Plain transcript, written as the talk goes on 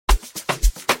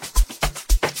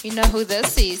You know who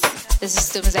this is? This is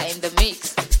Stumza in the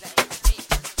mix.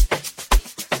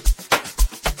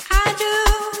 I do,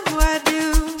 I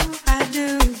do, I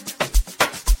do.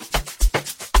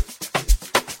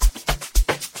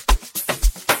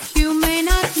 You may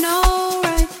not know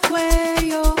right where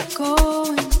you're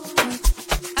going,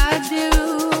 but I do,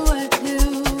 I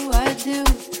do, I do.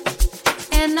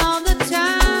 And all the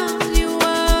times you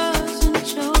wasn't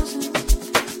chosen,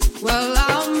 well,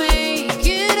 I'll make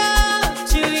it up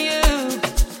to you.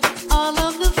 All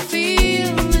of the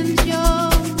feelings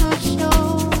you're not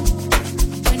sure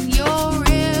when your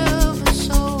river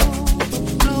so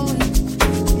flowing.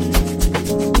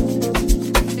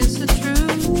 It's the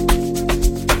truth,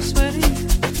 sweating.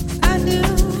 I do,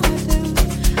 I do,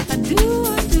 I do,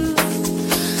 I do.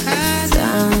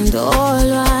 Tanto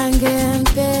anche in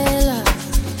pela,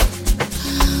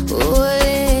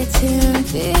 uletin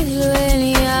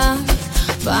pilvenia,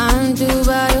 bantu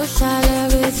bayo shala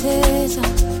betesa,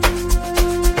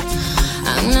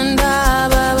 ananda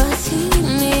baba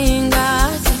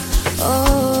siningata,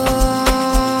 oh,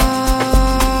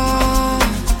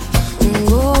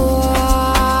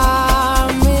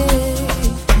 me,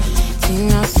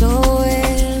 tinga so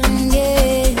enge,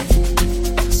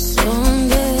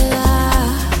 sondela,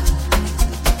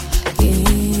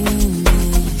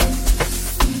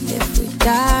 if we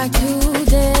die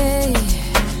today,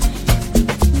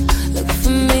 look for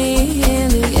me in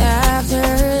the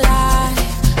afterlife.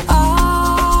 Oh,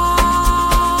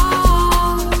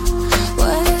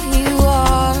 what you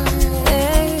are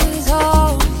is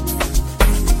all.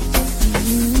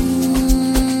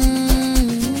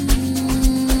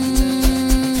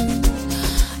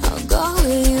 I'll go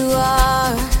where you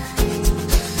are.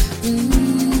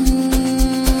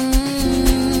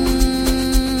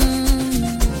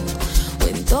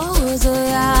 When those are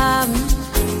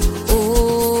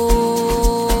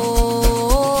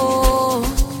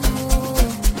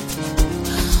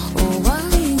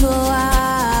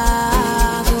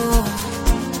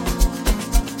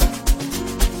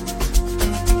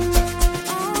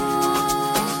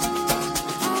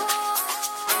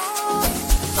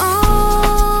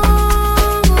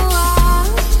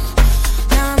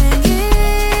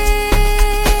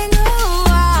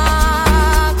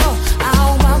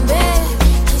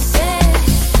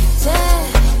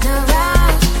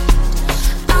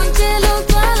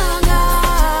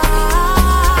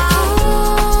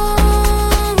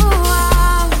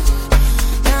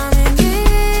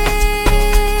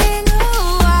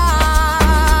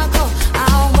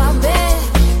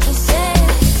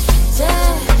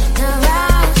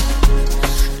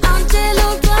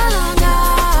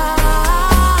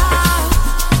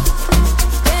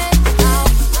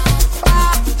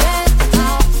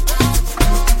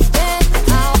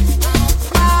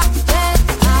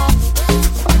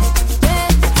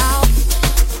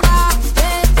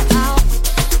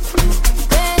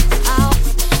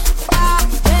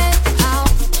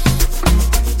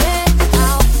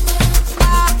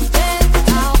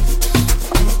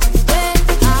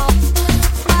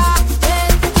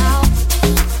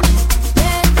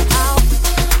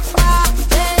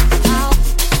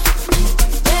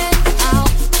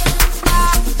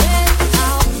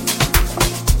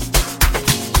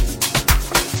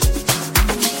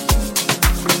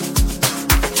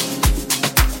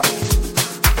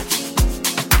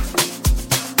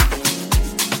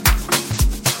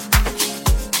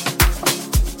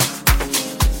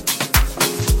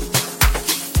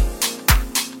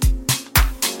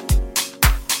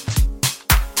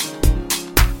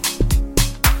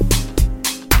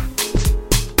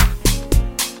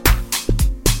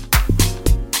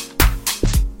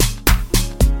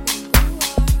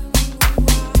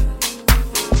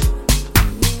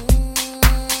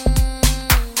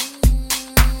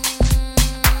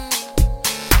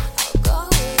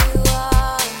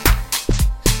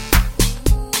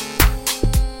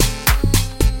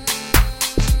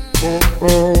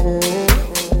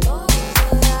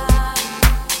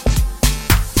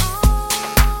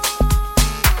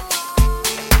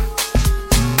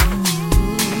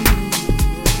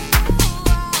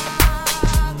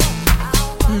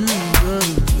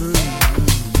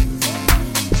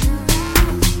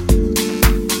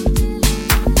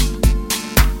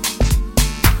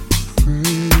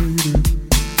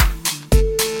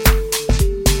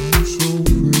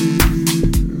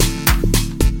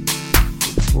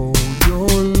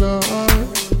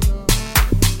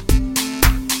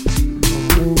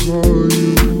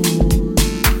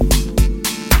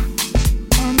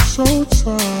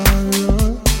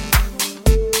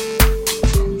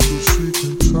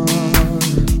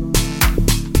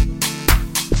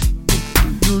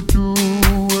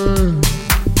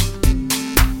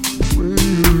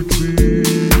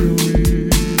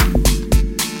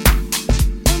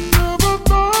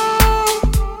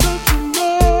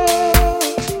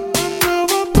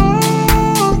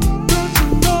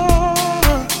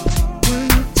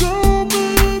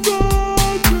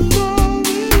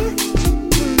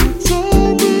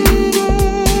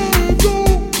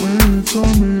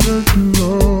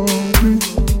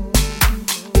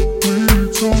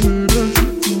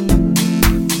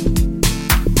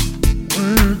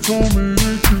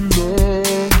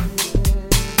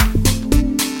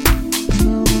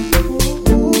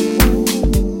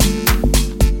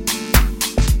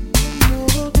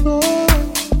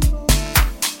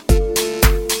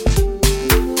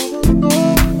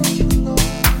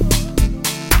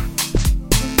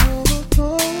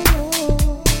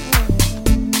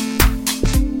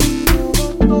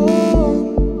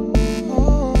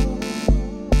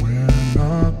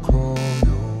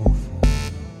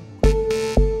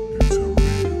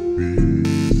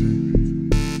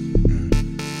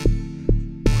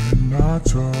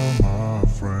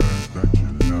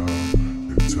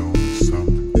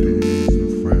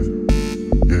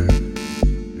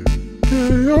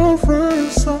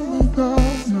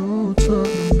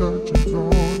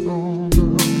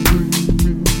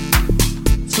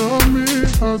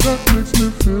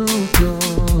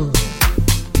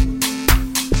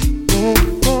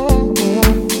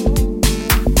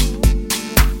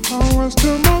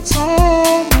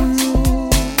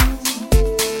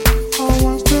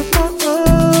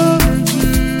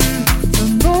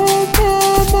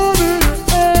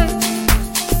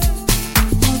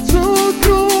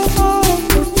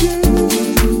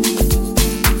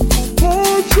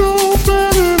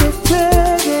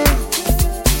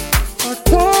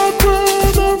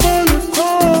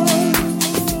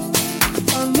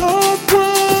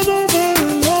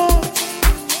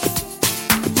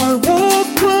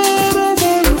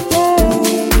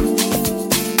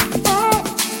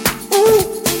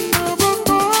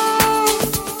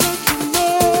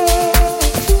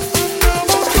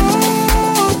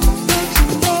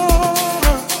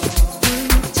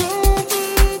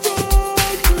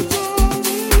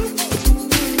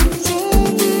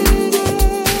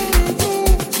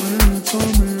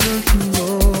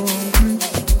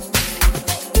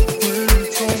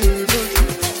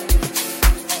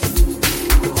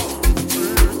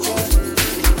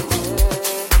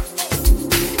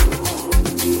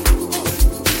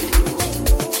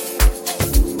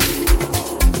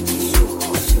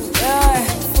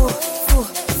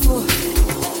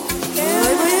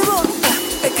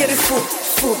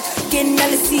fu ke nna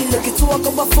le silo ke tsoa ka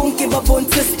bafong ke ba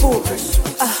bontshe spo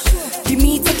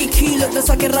dimita ke kilo da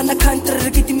so ke rana country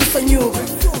re ke timisa nyuba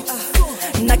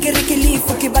nna ke re ke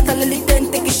lifo ke batla le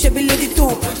tente ke shebile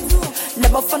ditupa la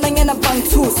bafananyana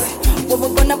bangthusi o ba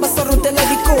bona ba sa rutela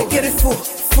diko ke re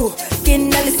fu ke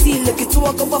nna le silo ke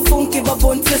tsoa ka bafong ke ba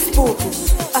bontshe spo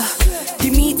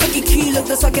dimita ke kilo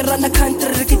da so ke rana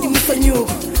country re ke timisa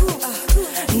nyuba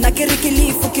nna ke re ke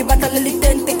lifo ke batla le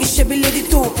tente ke shebile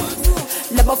ditupa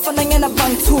la bafananyana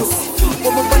bangthusi o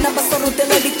ba bona ba sa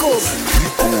rutela diko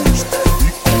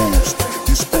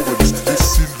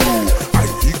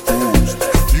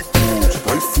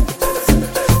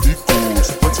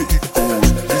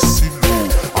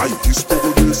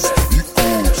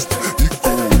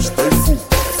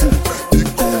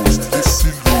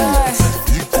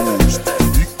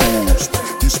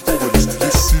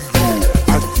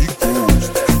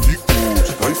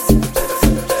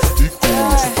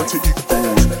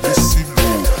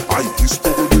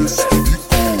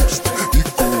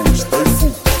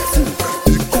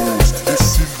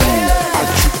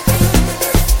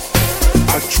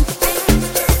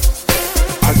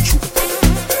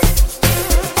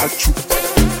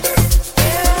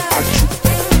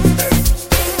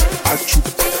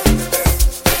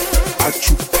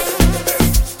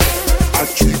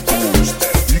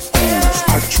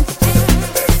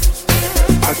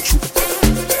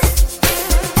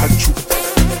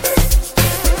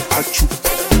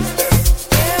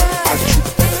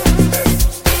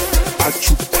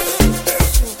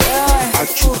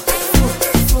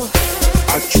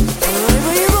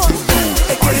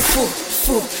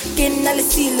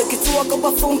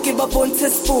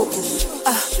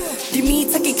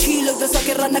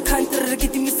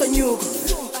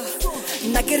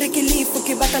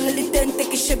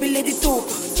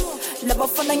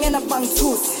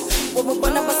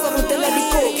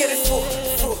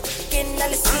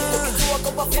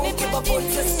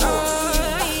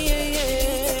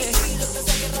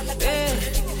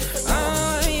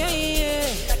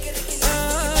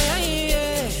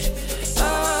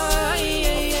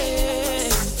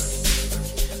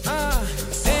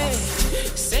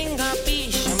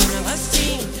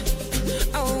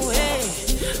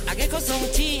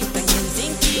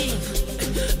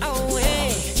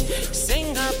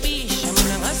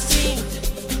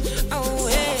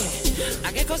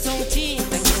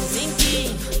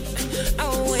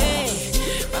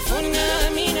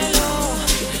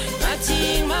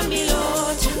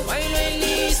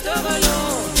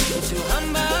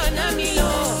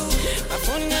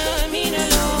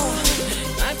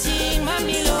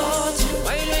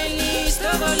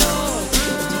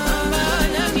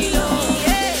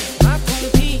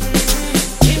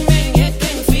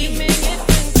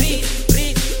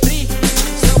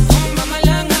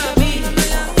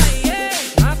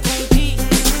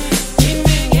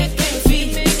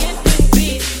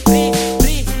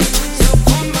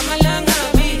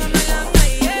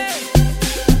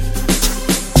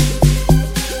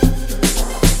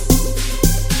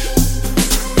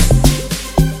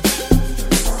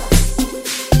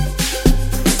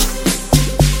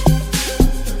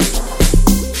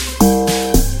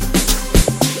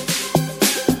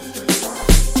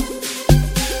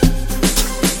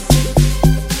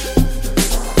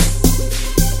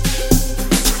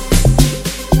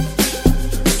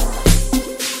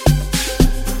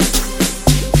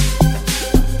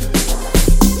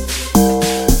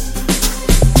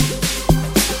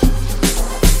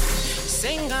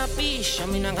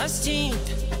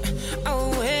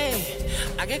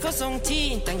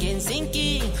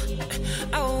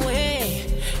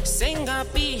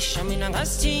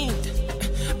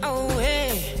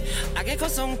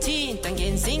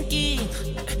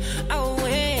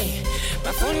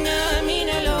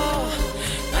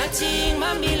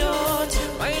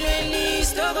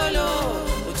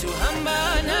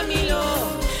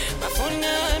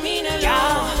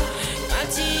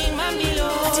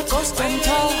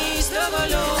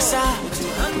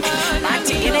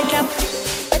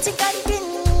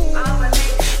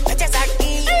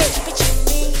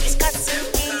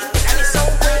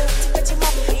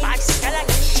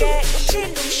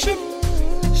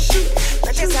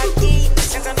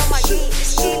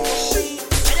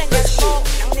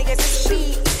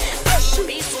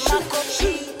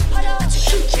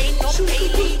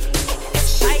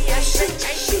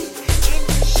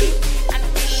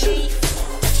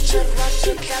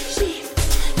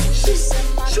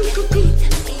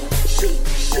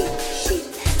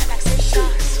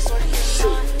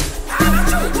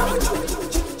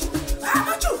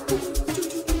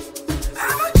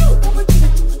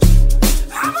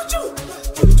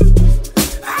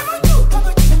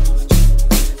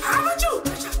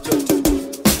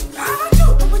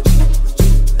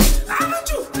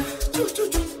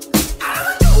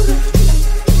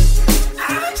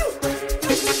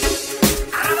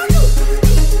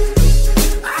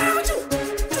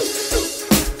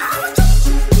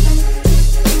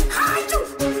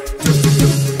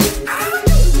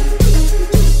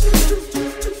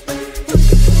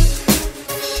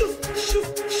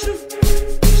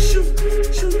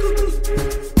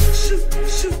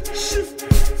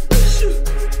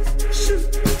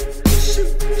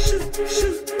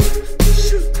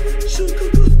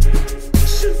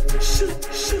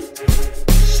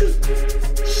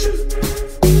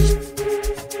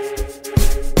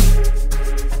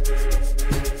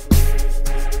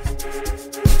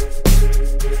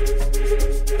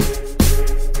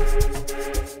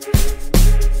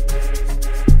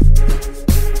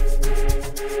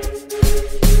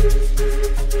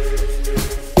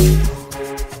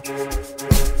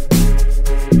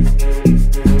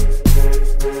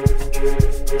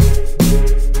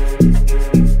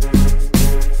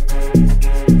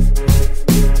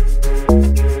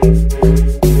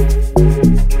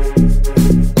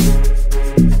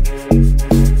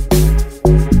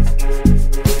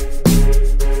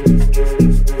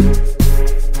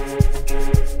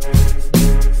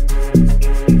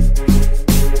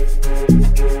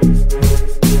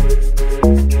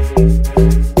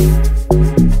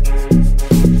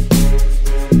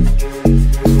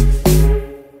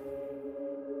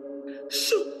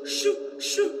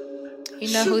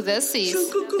Sis.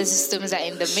 The systems are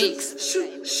in the mix.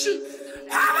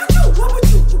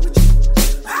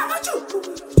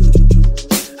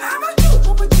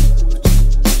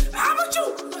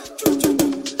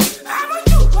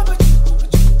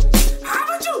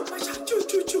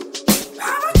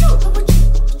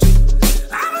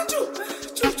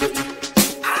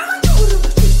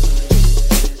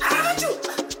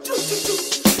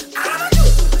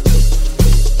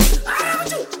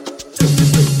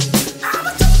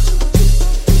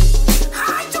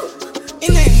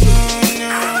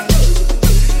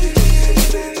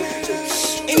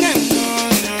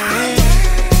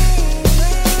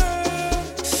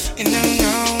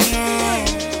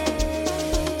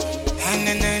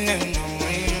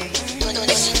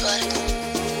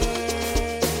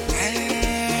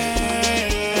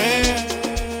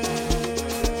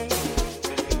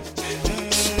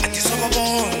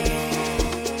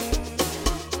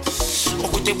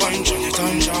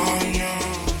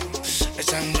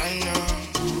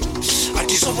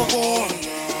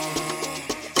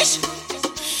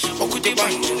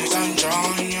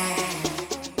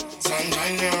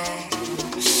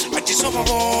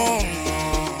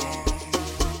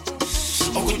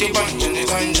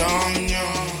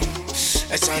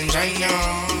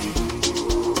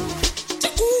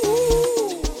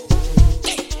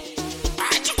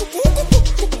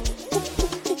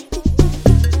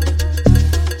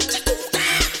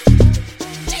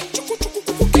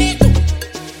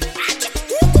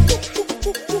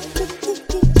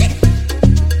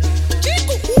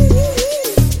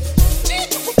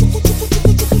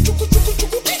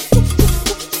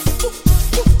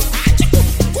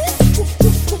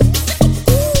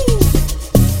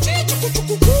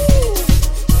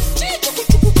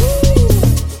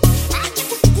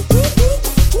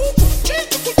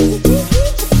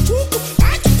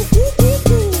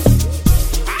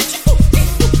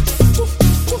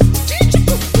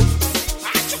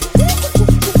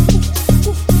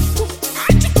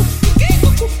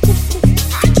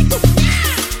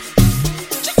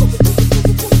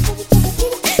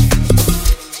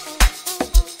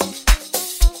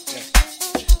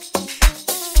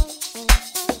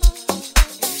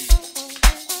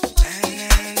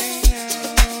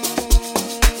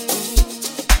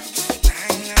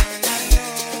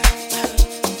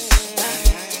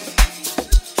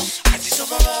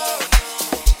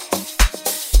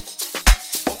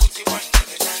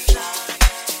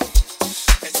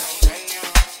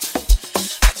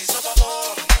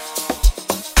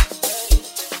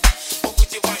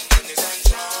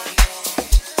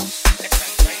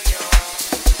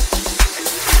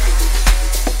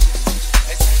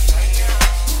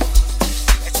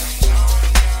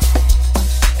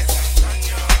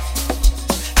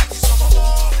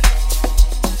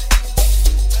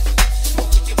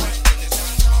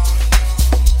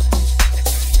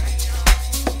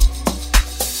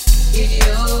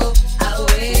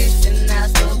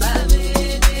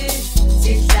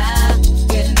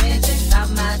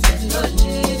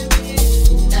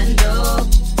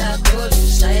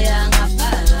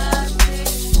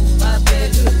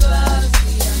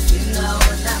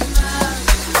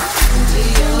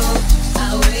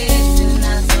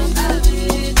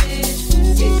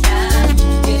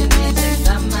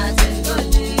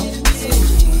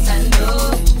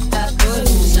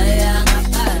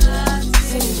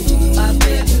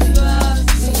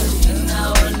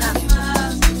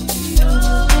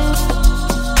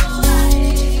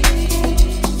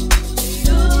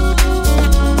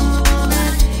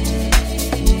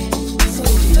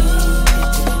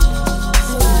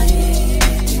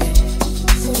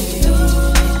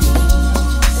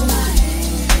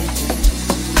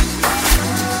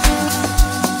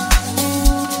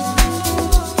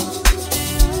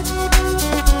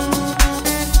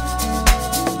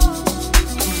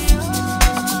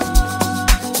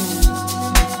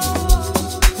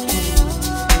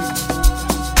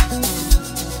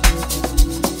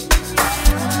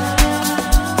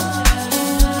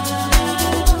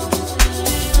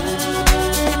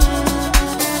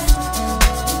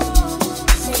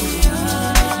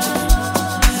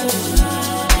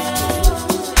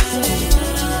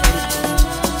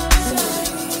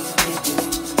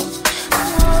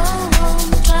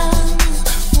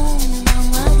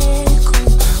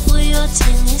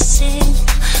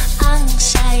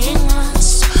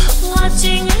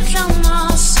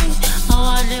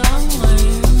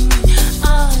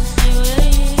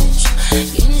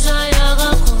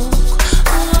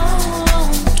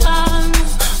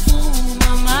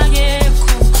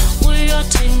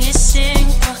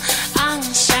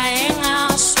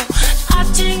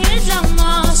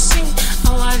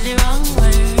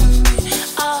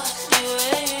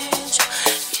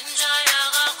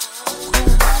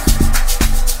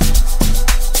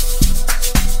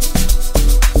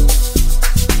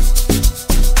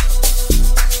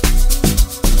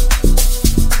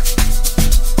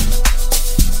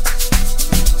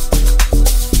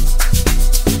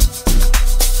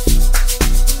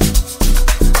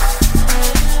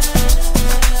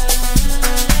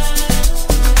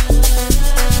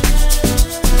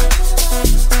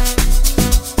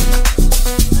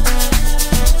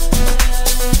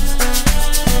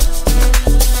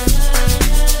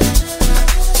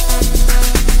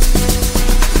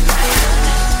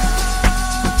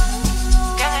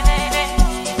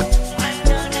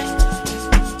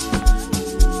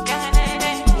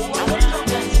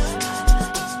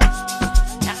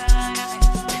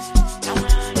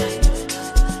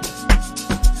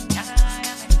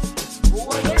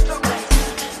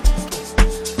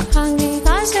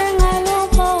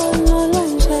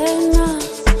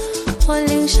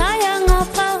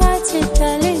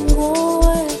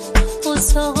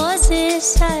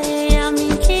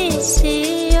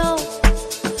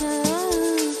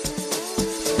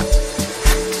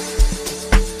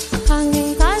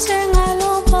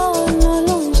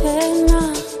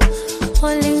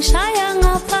 olingishaya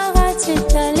ngaphakathi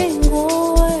darling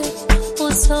nguwe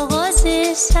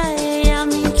uthokozisa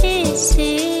eyami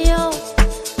inhliziyo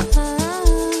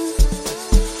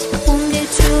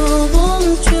ungijubu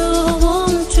ungijubu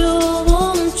ungijubu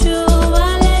ungijubu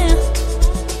ale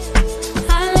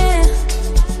ale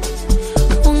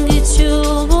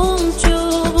ungijubu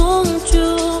ungijubu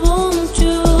ungijubu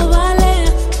ungijubu ale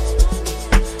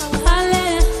ale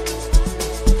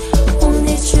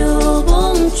ungijubu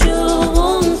ungijubu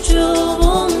ungijubu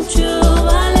ungijubu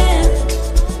ale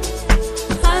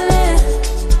ale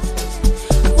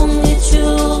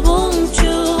ungijubu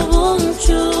ungijubu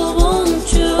ungijubu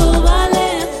ungijubu ale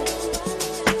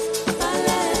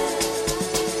ale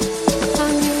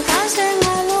angikaze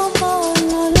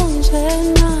ngalubona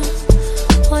lunjena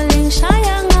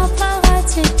olingishaya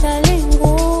ngaphakathi darling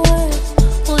nguwe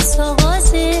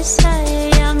uthokozisa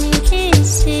eyami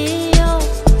inhliziyo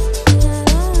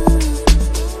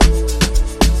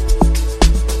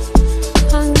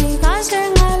angikaze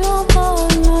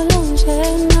ngalubona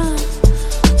lunjena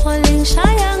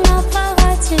olingishaya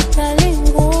ngaphakathi darling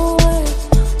nguwe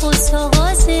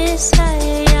uthokozisa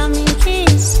eyami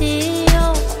inhliziyo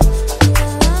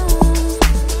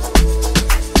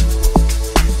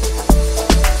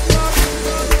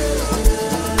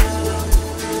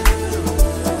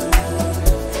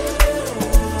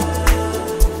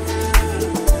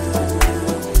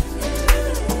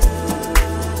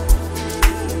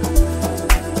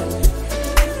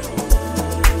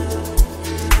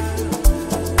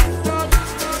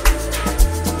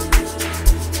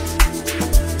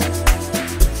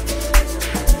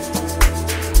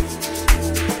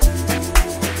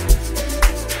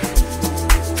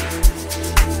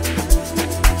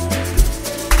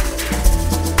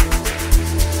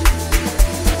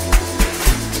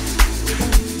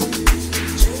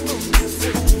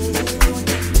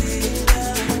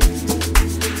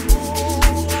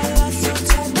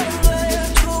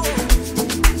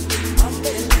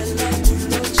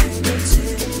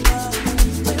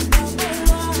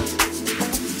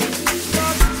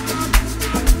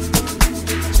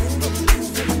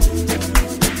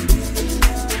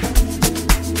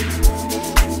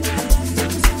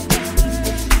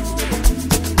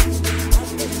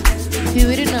You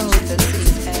already know who this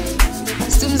is, hey.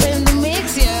 Stumza in the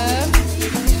mix, yeah.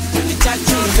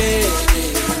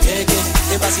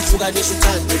 ebasihlukanisa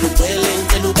uthando lugcwele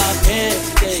ngicela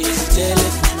ubapheke izitele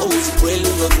owuzigcwele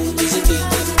ungavumi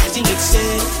izindebe athi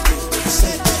ngikusele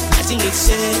athi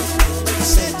ngikusele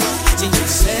athi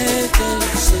ngikusele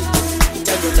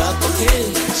uthando lakho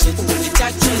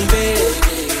ngithatha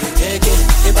ungibeke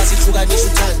ebasihlukanisa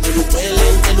uthando lugcwele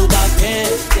ngicela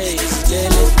ubapheke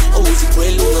izitele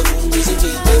owuzigcwele ungavumi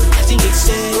izindebe athi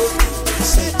ngikusele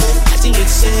athi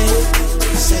ngikusele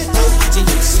athi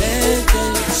ngikusele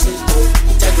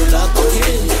uthando lakho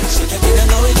ngiyakina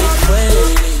ngawe ngigcwele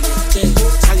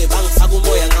sange bangifaka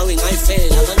umoya ngawe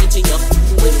ngayifela ngangithi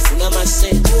ngiyafuna ngifuna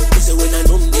amasenta uze wena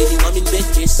nomndeni wami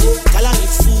nibegesi qala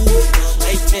ngifuna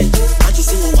ngayithela manje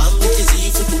usungowami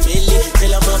inhliziyo futhi umele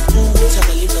phela amaphutha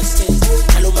ngalingasenza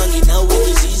njalo manginawe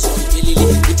ngizizwa ngiphelile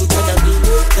ngithi uthanda mina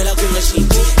phela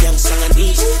kungashinthi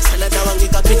yangisanganisa fana nawe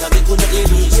ngikaphinda bekhona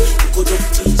kulelizwe ukhona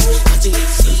okuthize athi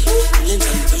ngifile ngenza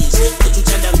ngibhizi uthi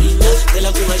uthanda mina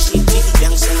phela kungashinthi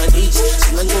yangisanganisa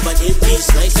singanqoba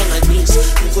nepisi ngayihlanganisa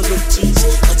ukhona okuthize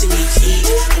athi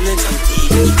ngifile ngenza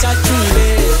ngibhizi ngithathile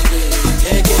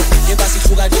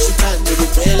ebasihlukanisa uthando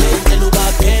lugcwele ngicela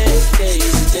ubapheke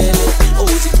izitele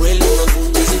owuzigcwele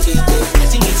ungavumi izindebe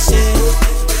athi ngikusele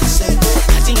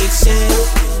athi ngikusele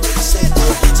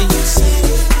athi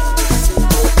ngikusele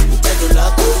uthando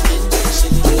lakho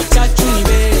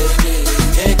ngithathile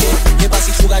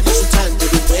ebasihlukanisa uthando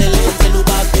lugcwele ngicela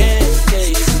ubapheke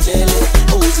izitele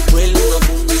owuzigcwele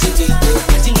ungavumi izindebe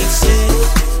athi ngikusele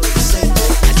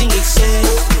athi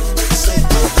ngikusele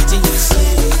athi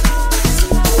ngikusele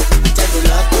uthando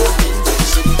lakho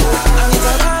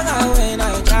Angicabanga wena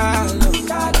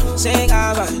njalo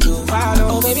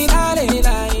sengabanduvalo oh baby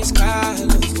lalela isikhalo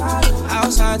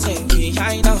awusathe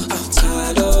behind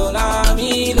awuthalo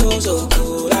lami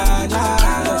luzokhula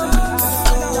njalo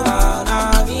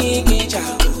nami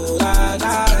ngijabula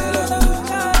njalo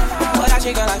but I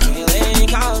trigger like feeling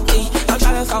comfy I'm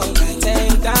trying to fall like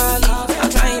take that I'm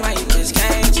trying my best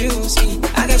can't you see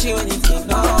I got you anything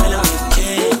no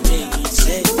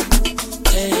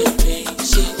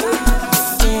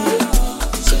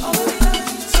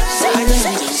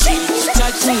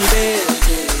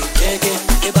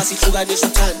ebasihlukanisa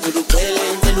uthando lugcwele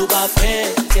ngicela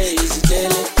ubapheke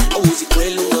izitele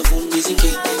owuzigcwele ungavumi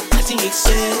izindebe athi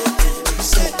ngikusele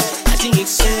athi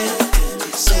ngikusele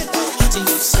athi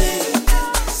ngikusele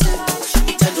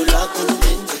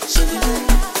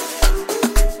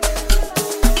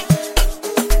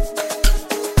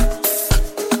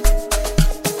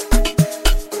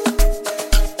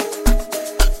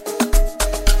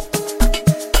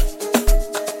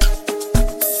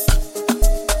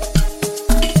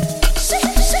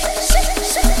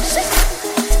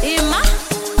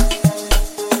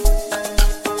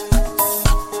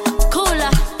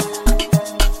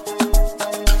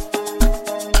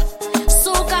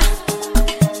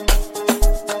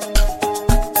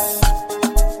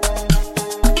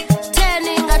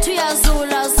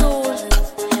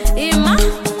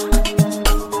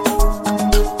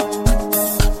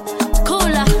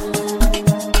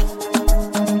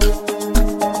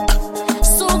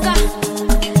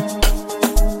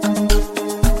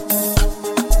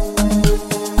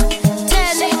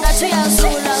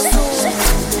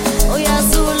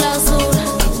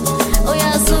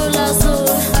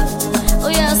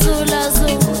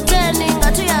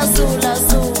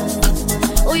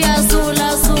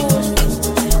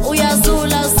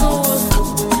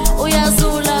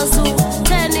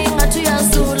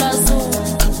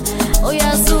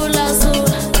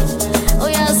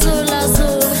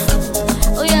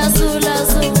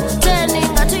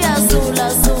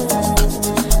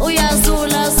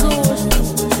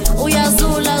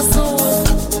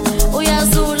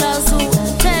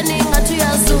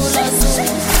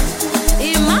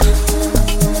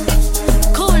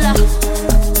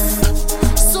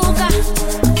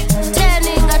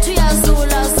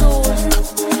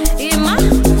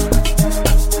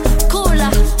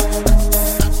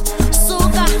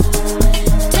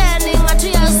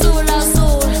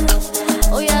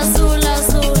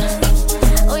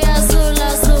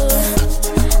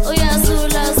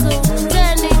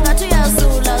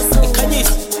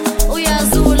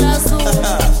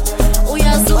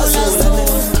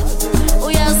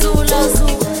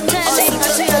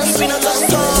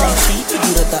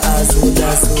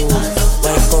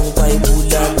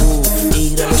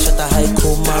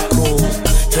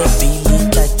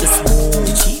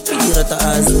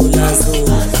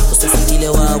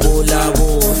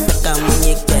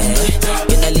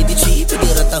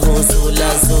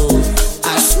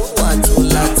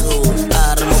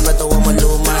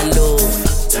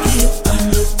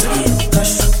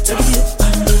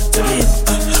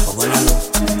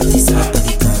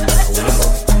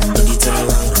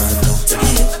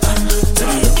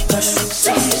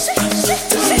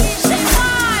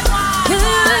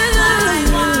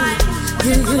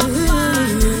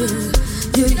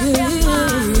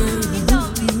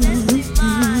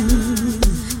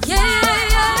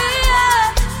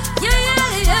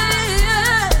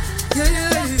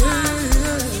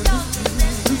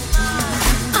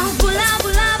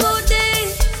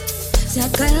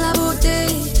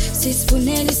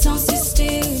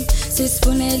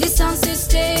spuneli sans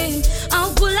système. En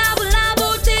boula boula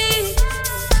beauté,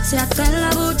 c'est après la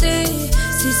beauté.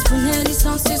 C'est spuneli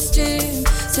sans système,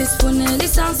 c'est spuneli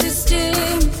sans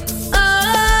système.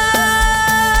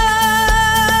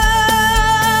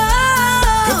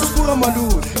 Qu'est-ce pour la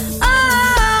maloule?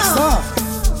 Ça.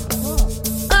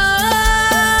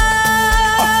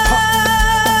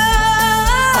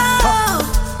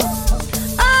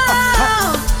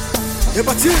 Et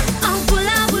bah tiens.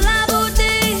 La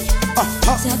beauté,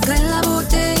 c'est après la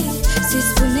beauté. C'est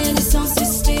spuneli sans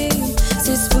système,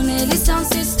 c'est spuneli sans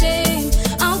système.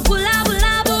 En boula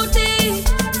beauté,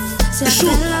 c'est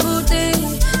après la beauté.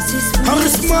 C'est spuneli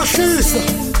sans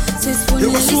système, c'est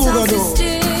spuneli sans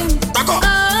système. D'accord.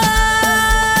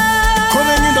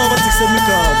 Khona ngindawo bathi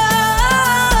kusemikalo.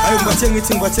 Hayi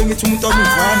ngibathe ngithi umuntu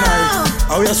amuvana hayi.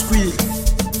 Awuyasikwila.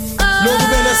 Lokhu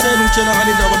belesela ungitshela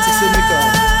ngale ndawo bathi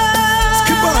kusemikalo.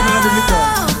 Skipana ngale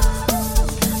mikalo.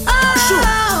 Isho.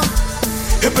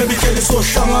 Baby kele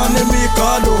sohlangana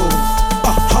emigalo.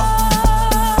 Aha.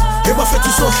 Bafethu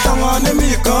sohlangana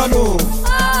emigalo.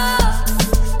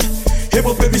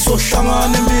 Yebo baby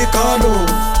sohlangana emigalo.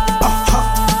 Aha.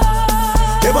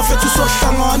 Bafethu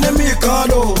sohlangana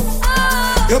emigalo.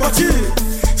 Yabathi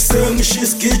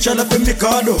sengishisa igitsha lapha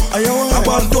emigalo.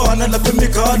 Abantwana lapha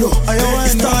emigalo.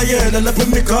 Istayela lapha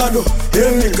emigalo.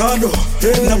 Emigalo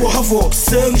nabo havo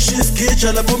sengishisa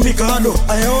igitsha lapha emigalo.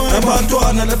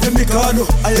 Abantwana lapha emigalo.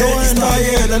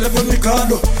 Istayela lapha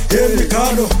emigalo.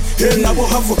 Emigalo nabo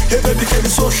havo baby kele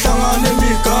sohlangana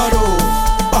emigalo.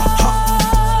 Aha.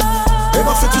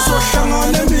 Bafethu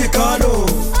sohlangana emigalo.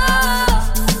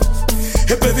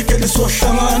 Baby kele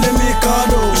sohlangana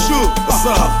emigalo.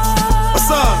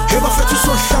 Bafethu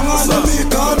sohlangana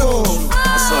emigalo.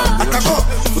 Akako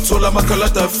uthola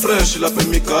amakhalada fresh lapha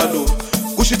emigalo.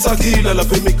 Kushithakile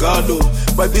lapha emigalo.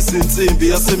 Bayibisa insimbi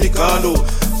yasemigalo.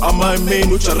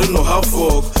 Ama-main uJarren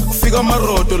noHavok. Kufika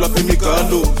amarodo lapha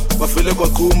emigalo. Bafele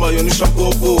kwaqhuma yona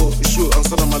ishampopo. Isho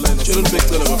angisana malayina. Tshela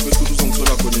nibecela bafethu ukuthi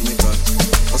uzongithola khona emigalo.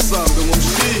 Asambe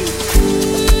ngomshini.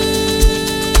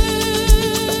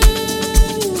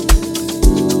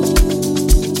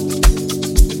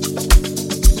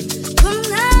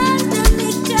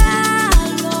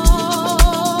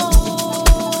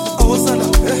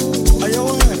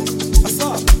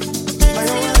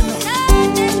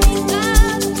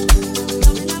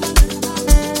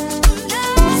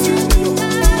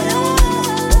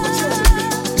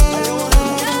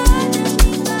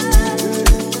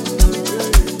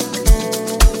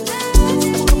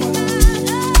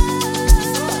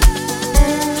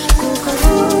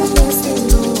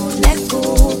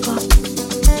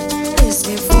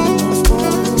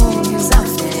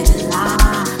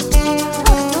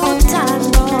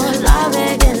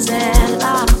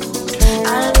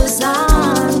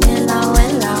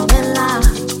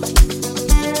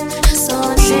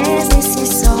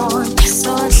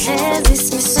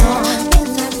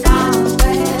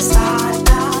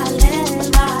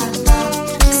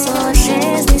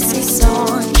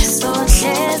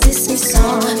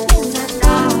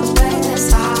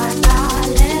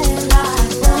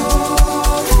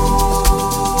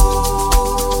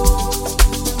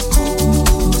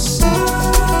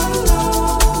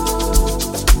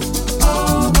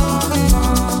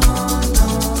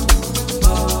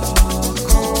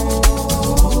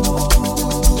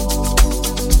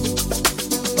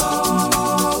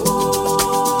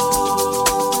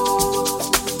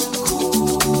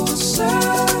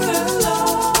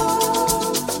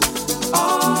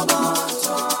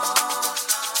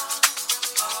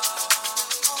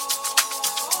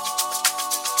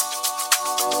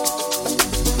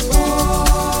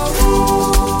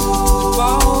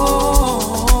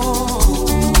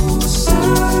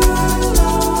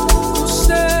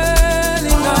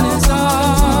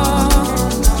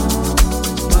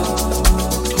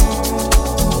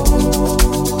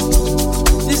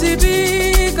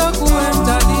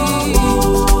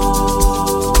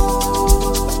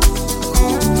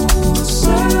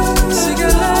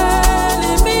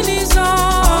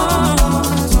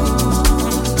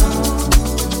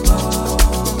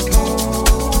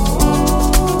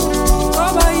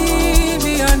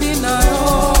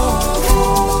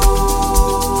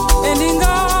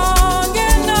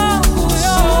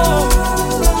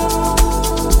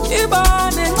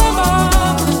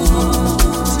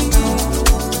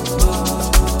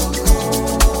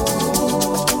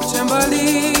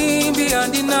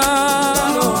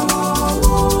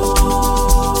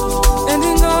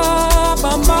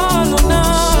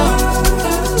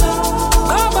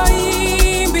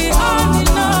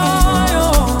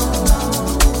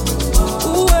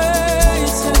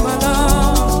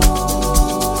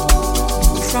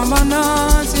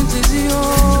 Zamanat inhliziyyo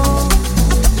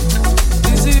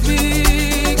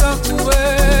Tizibika kuwe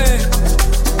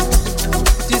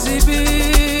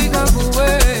Tizibika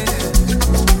kuwe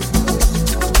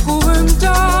Kuwe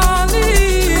mtali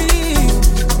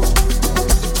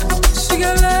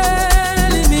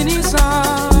Sigeleli minisa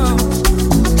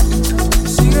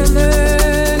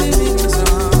Sigeleli minisa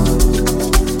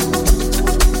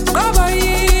Baba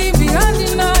yimbi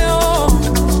andinayo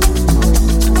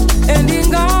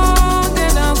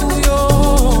Endingangena kuyo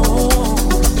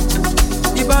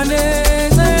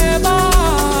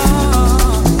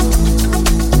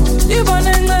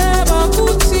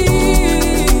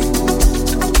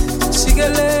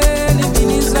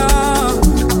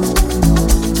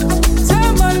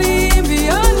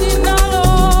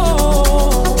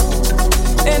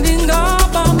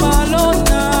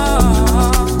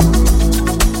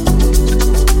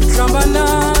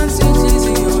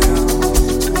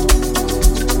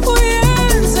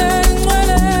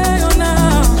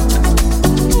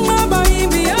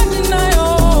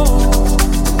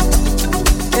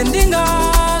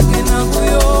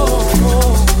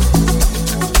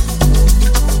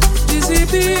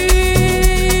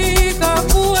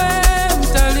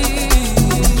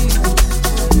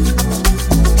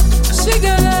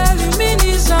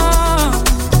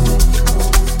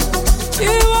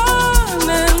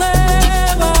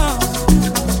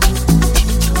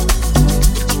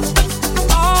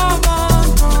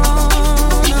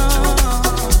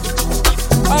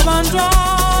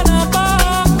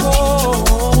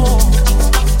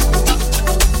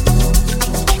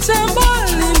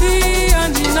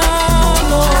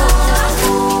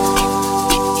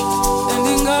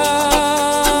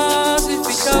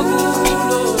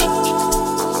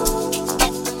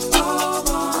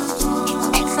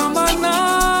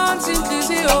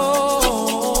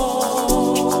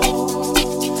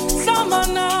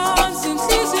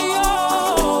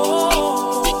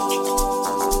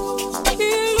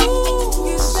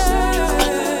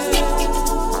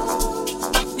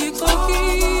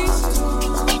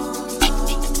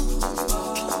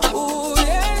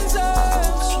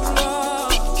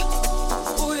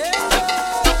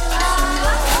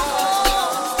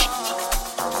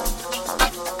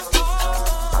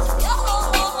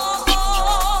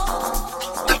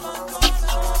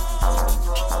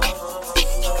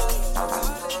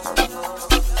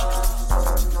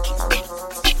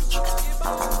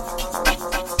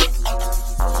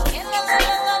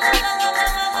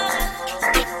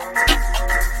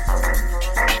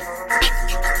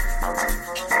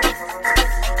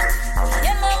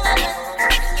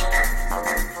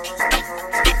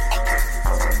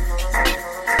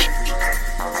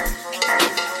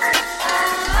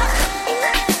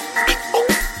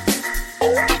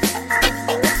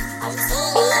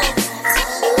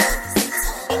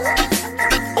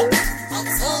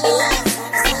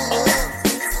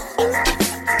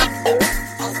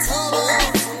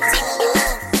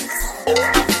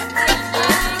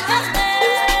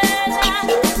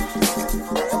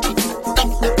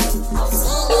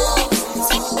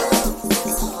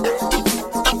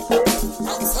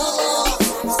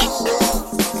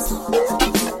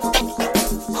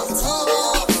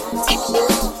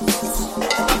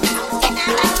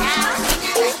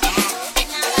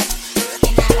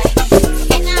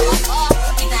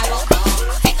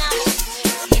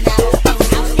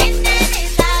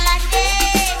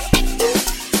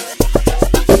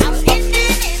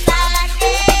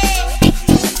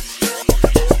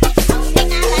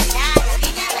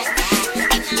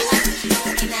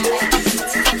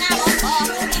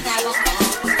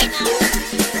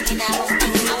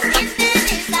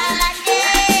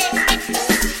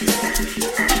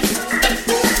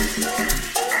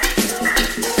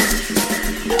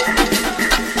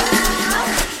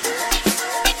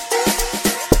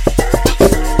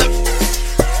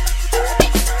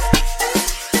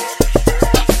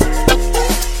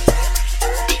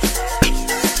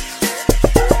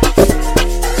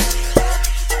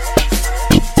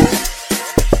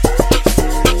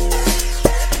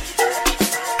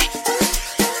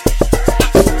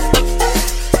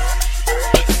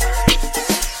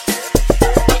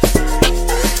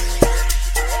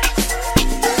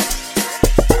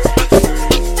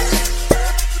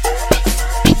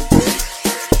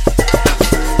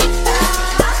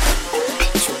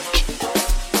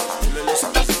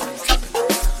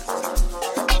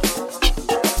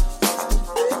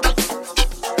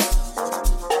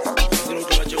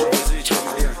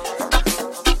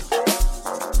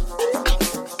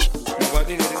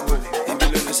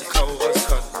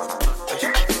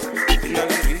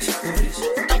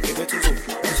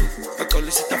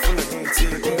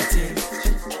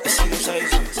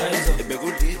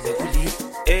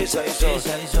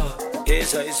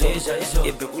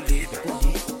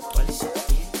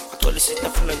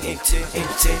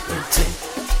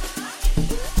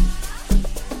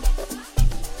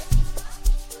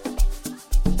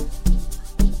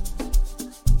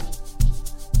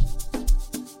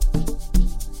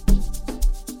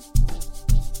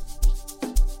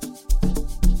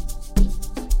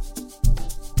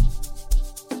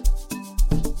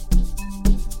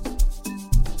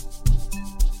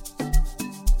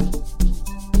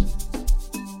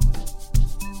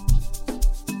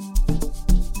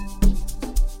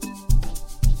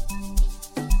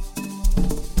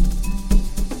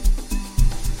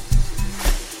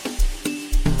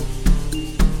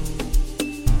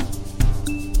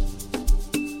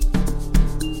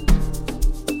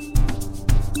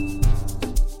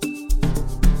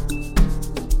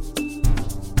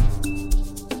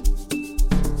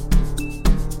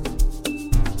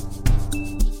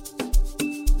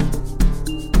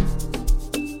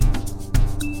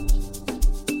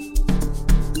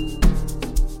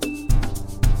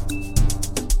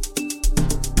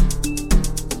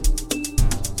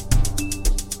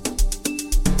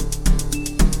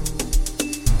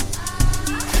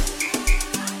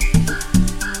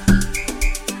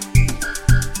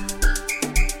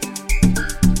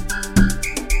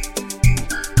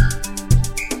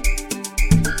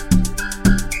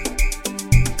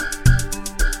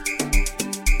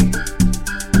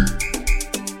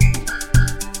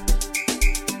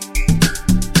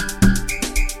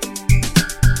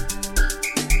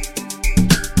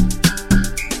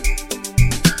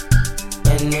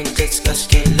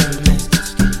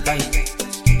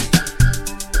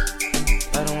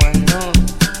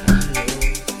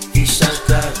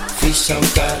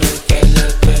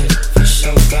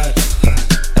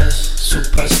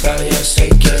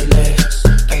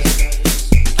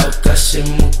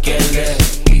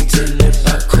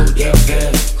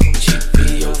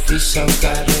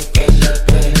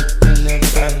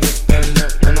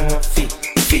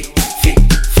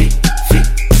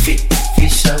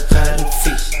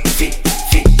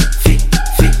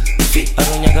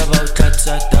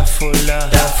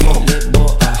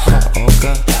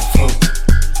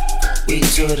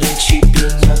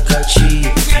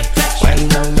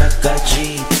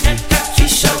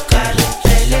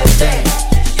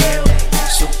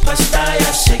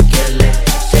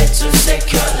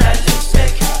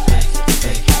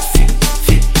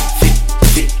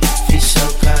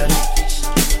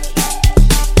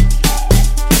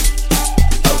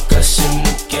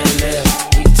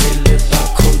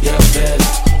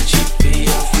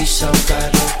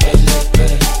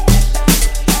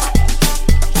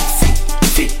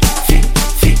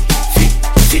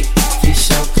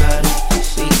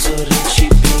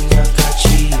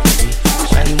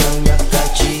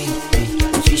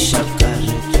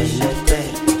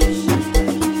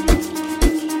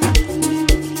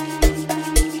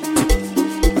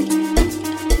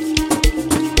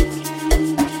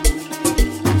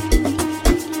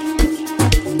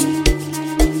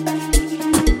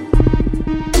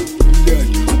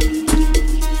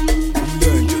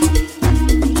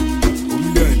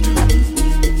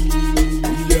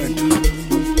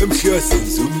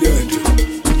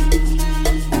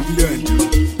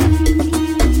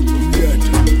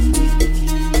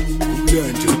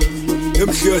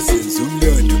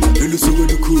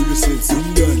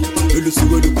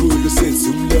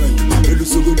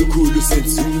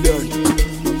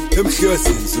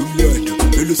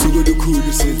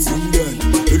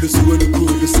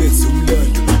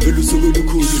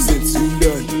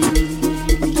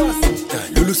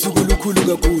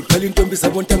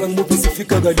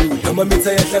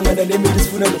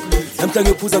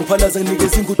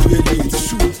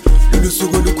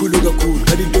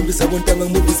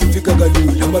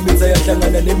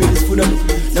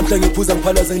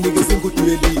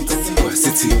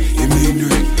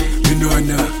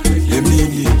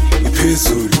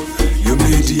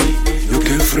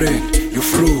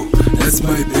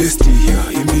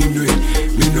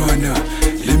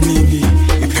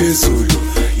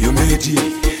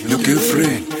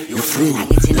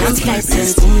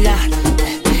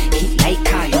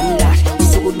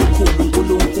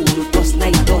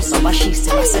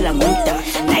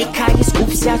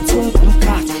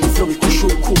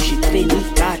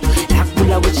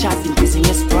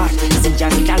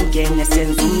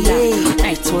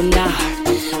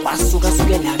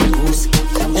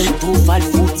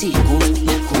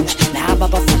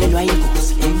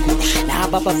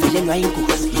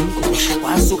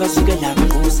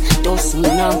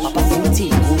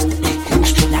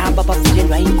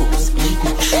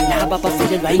laba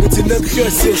bafelelwa thina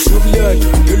kuhlose umlando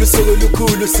lolu suku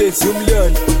olukhulu sethu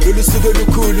umlando lolu suku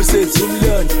olukhulu sethu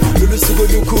umlando lolu suku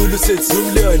olukhulu sethu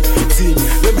umlando thina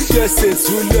lemhlose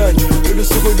umlando lolu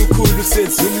suku olukhulu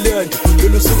sethu umlando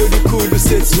lolu suku olukhulu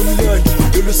sethu umlando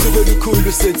lolu suku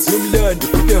olukhulu sethu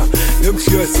umlando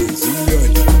lemhlose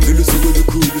umlando lolu suku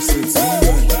olukhulu sethu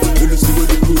umlando lolu suku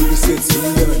olukhulu sethu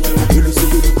umlando lolu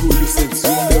suku olukhulu sethu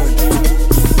umlando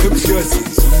lemhlose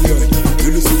umlando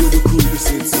lolu suku olukhulu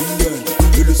sethu umlando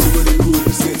lolu suku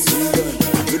olukhulu sethu umlando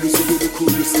lolu suku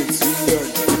olukhulu sethu umlando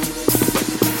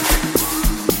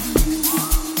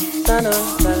Tana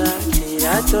tana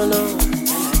kiratono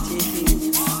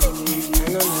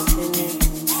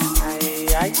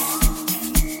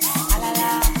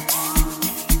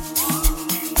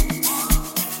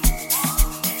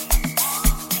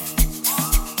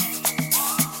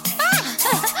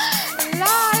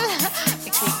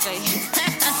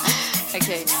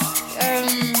Okay.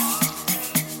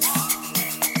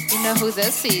 You know who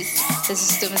this is? This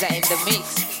is Stumza in the mix.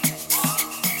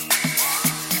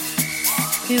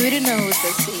 You wouldn't know who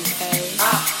this is,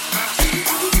 hey?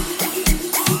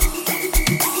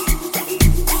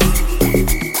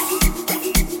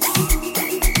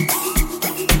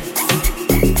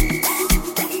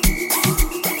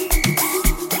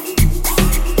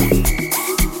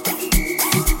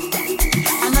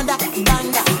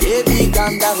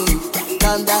 Calm down,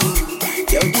 calm down.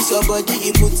 Yo, this your body,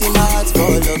 it puts in my heart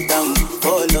for lockdown,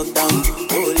 for lockdown,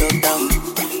 for lockdown.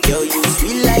 Yo, you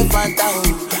sweet life, phantom,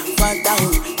 phantom.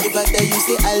 If I tell you,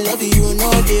 say I love you, no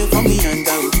day for me, young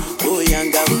girl, oh young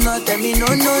girl. No, tell me, no,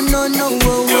 no, no, no, oh,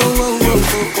 oh, oh,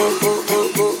 oh, oh, oh, oh,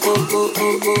 oh, oh, oh,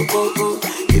 oh, oh, oh, oh.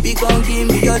 Baby, come give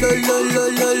me your lo, lo, lo,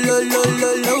 lo, lo, lo, lo,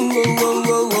 lo, oh, oh,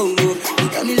 oh, oh, oh. You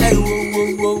got me like, oh,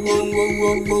 oh, oh, oh, oh, oh,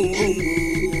 oh, oh, oh.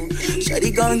 Shawty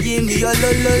gon' give me your lo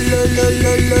lo lo lo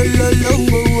lo lo lo lo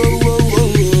wo wo wo wo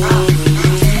wo.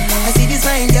 I see this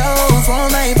fine girl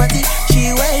from my party,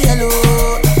 she wear yellow.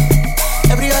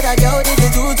 Every other girl they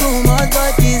do too much,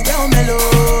 but this girl mellow.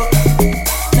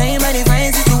 Now in my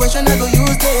divine situation, I go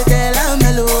use they tell her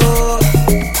mellow.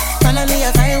 Finally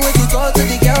I find way to talk to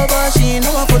the girl, but she ain't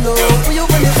no one follow. Who you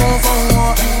gonna phone for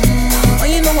one? Oh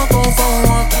you know I go for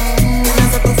one. And I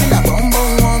start to feel a bum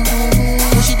bum one.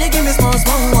 She dey give me small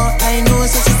small one. I know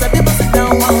so she's a bit bust it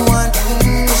down one one.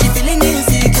 But she feeling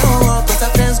insecure, cause her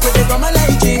friends go they come and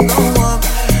like drink go on.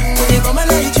 Go they come and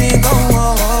like drink go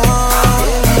on.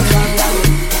 Baby, calm down,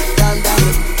 calm down.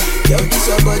 Yo, this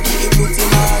your body, it puts in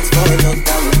my heart for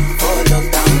lockdown, for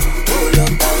lockdown, for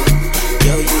lockdown.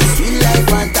 Yo, you sweet like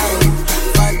phantom,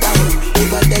 phantom.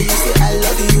 If I tell you say I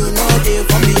love you, no day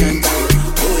for me young girl,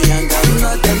 oh young girl. No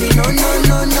tell me no no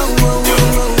no no, oh oh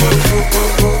oh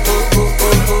oh oh oh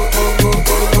oh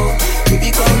oh. Baby,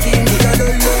 come give me your lo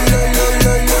lo lo lo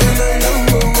lo lo lo lo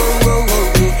wo wo wo wo.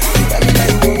 You got me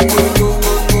like wo wo wo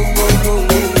wo wo wo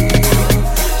wo.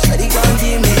 Shawty, come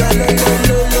give me your lo lo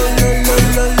lo lo lo lo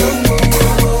lo lo wo wo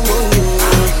wo wo.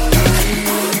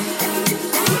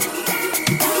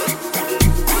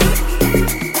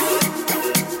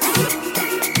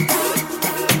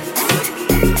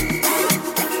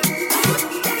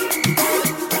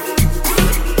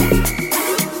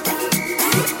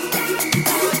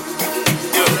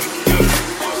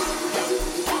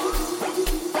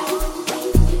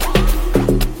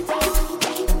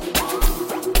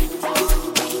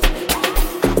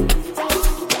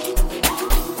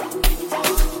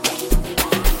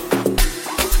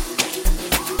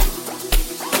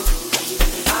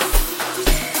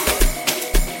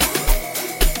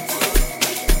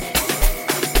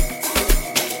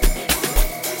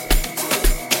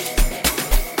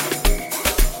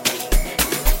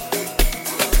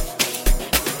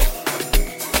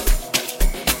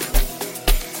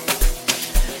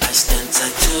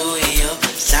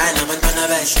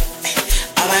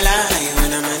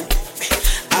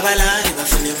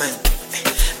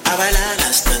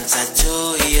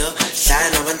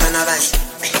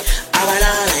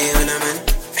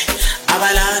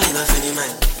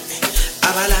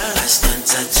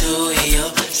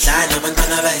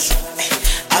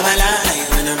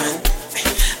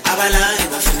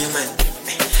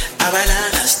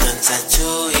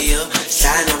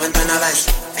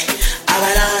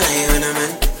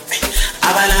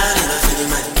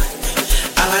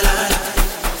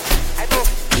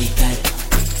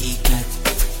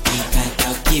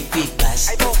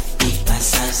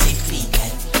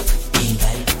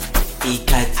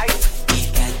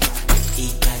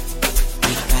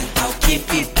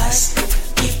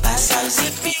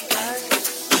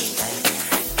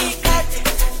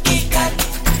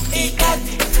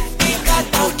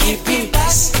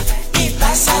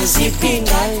 ziphi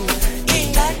ingane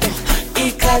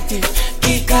ikati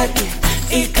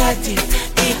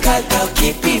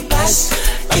awukhiphi ibhasi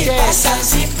ibhasa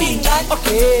ziphi ingane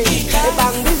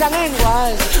bangibiza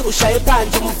ngengwazi ushaye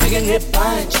phansi uma ufike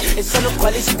ngebhantshi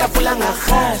esanokugcwalisa itafula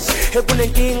ngarhasi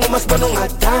ekunenkinga uma sibona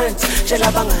ungadansi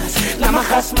shelabangazi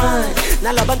namahasmani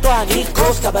nalabantwana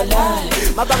ighost abalali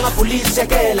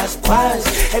mabangavulisekela sikhwazi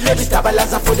maybe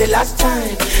stabalaza for the last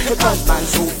time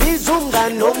ebanzi ubiza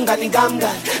umngani nomngani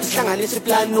kamngani sihlanganisa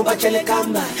iplani ubatshele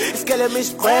kambani isikelema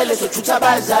isiqwele sothutha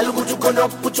abazali ukuthi ukhona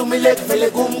okuphuthumile kuvele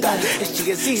kumngani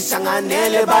esijikezisa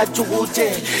nganele bathi ukuthi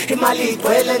imali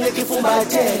igcwele ngeke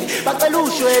ifumbathele bacela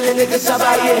ushwele ngeke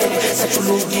sabayele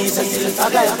sathulukisa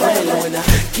silifaka iqwele wena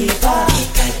khipha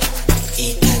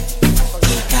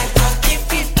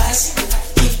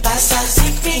ibhasa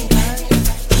ziphi ingane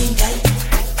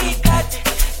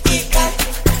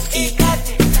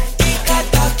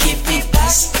awukhiphi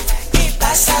ibhasi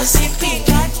ibhasa ziphi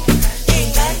ingane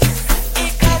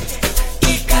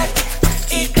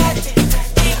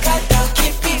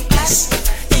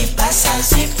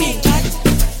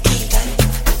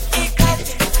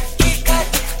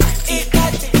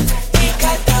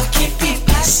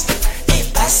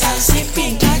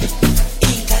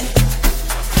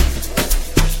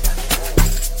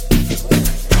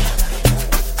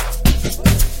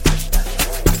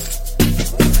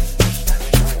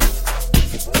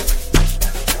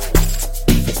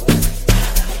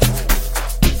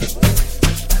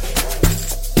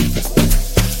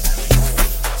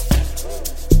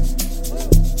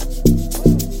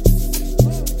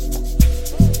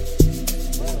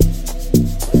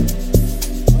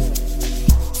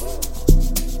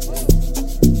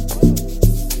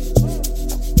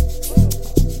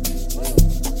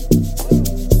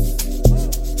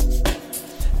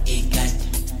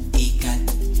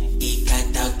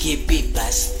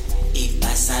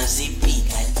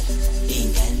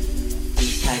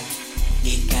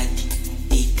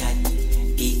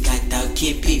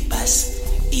awukhiphi ibhasi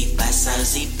ibhasa ziphi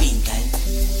ingane awukhiphi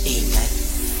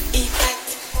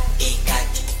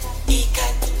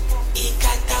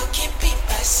ibhasi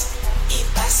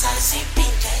ibhasa ziphi ingane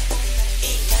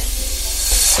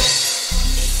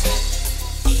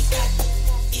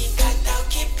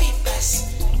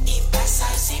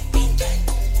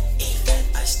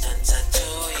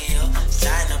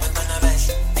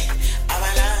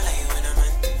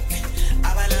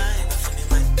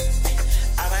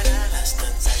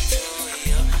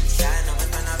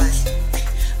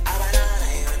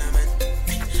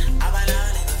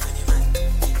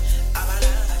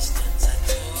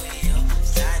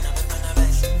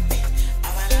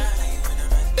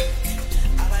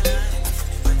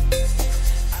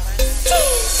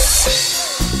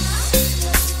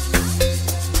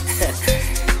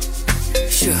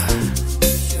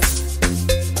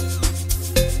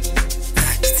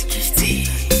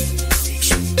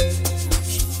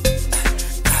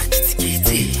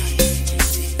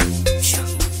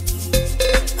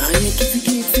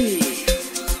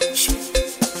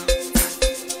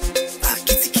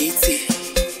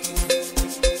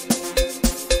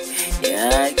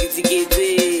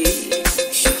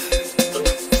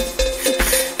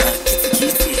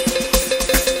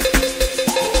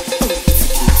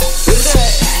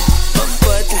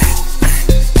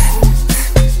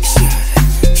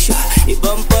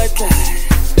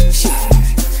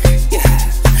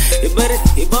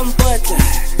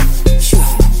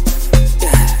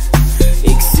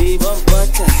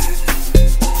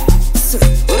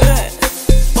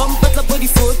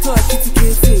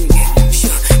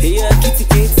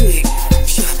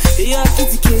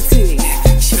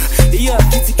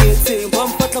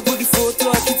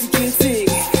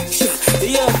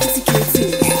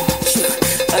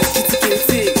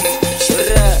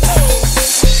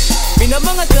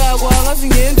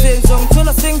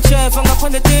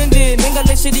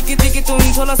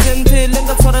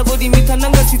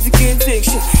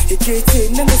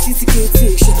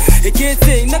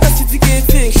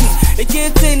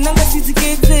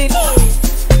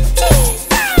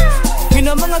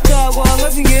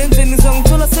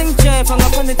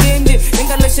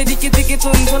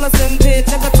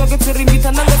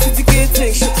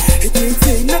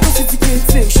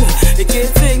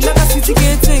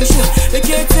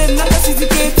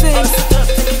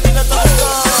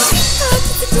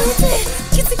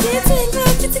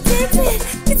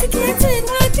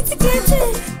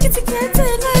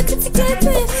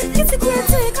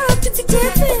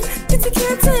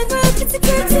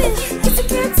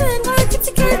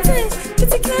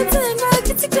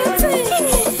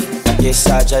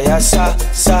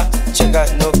Sa chega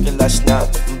no que las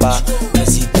namba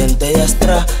presidente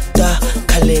yastra da da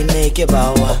khalene ke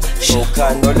bawa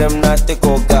Coca no le mnate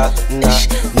coca na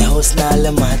neho sna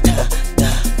le mata da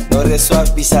no re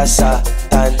swapi sa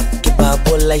tan ke ba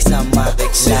bola isama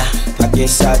la ake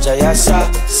saja ya sa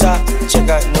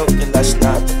cheka no ke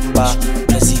lashna ba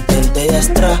presidente ya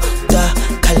strada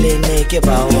khalene ke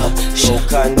bawa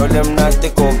Coca no le mnate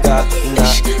coca na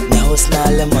neho sna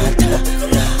le mata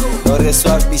da no re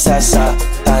swapi sa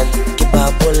tan ke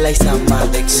ba bola isama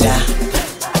la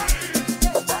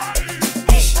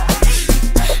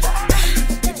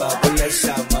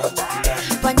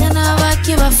Banyana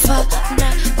waki bafana,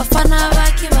 bafana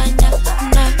waki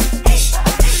banyana.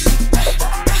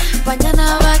 Banyana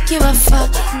waki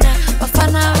bafana,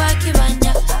 bafana waki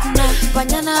banyana.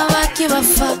 Banyana waki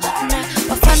bafana,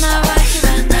 bafana waki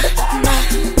banyana.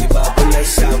 Ibabula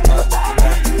shama,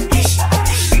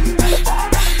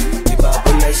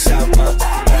 ibabula shama.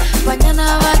 Banyana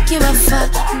waki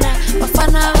bafana,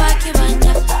 bafana waki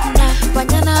banyana.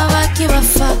 Banyana waki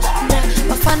bafana,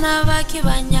 bafana waki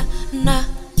banyana.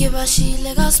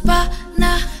 Gibashile gaspa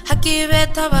na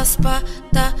hakibeta baspa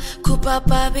ta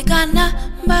kupapa bigana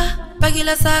ba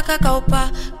bagila saka kaupa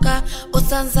ka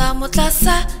usanza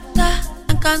mutlasa ta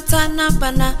ankantana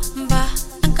bana ba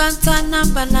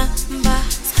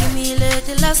skimile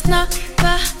de lasna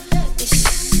ba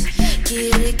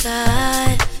kiri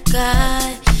kai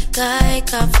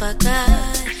kafa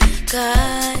kai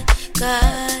kafa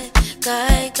kai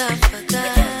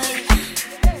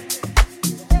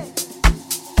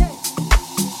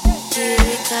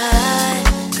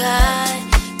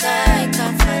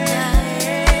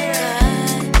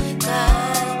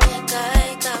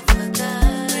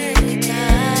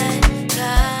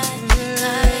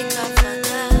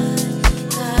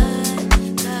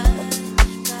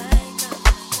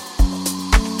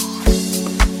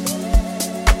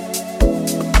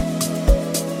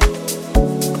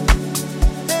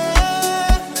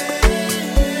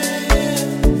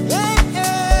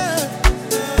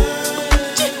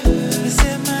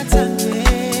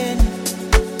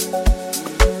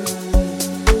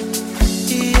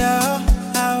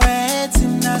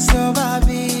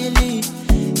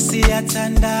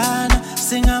Siyathandana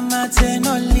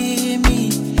singamathenolimi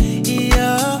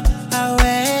iyo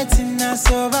awethi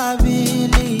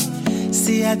nasobabili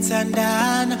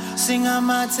siyathandana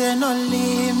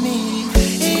singamathenolimi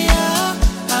iyo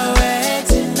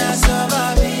awethi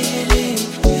nasobabili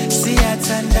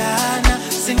siyathandana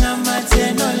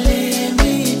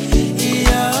singamathenolimi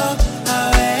iyo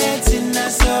awethi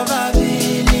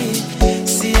nasobabili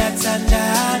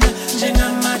siyathandana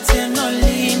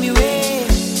njengamathenolimi we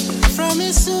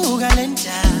Isuka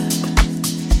lenta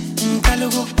ngikhala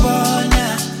ukubona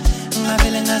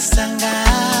ngavele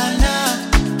ngasangana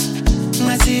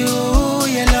ngathi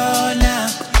uye lona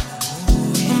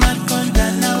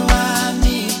umaqondana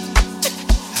wami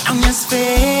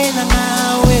angiyasifela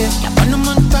ngawe yabona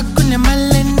umuntu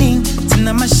akunemalening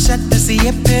thina mashada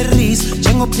siye Paris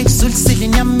njengopixel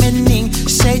silinyamening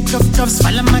shade of drops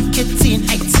vala marketing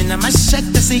ay thina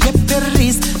mashada siye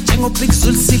Paris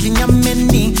njengopixel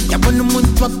silinyamening yabona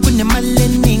umuntu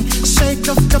akunemalening shade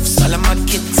of drops vala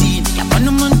marketing yabona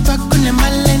umuntu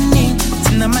akunemalening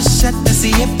thina mashada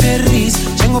siye Paris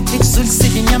njengopixel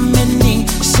silinyamening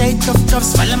shade of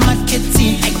drops vala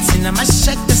marketing ay thina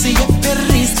mashada siye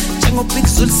Paris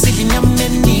njengopixel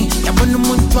silinyamening yabona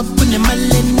umuntu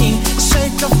akunemalening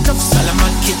shade of drops vala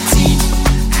marketing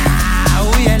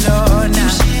uyalona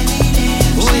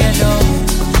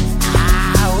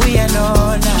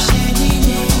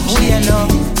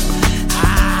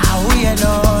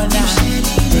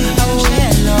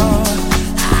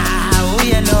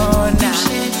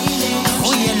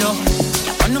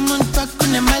yabona umuntu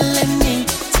akunemalening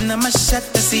thina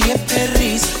mashada siye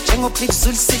Paris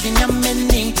njengopixel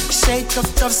silinyamening shade of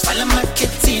drops vala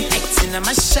marketing ay thina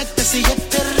mashada siye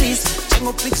Paris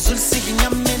njengopixel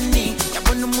silinyamening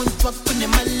yabona umuntu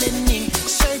akunemalening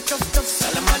shade of drops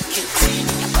vala marketing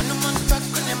yabona umuntu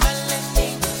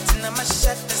akunemalening thina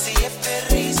mashada siye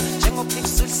Paris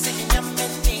njengopixel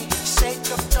silinyamening shade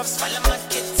of drops vala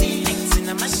marketing ay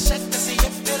thina mashada siye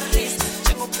Paris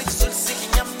njengopixel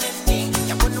silinyamening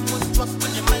yabona umuntu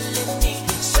akunemalening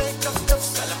shade of drops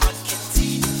vala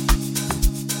marketing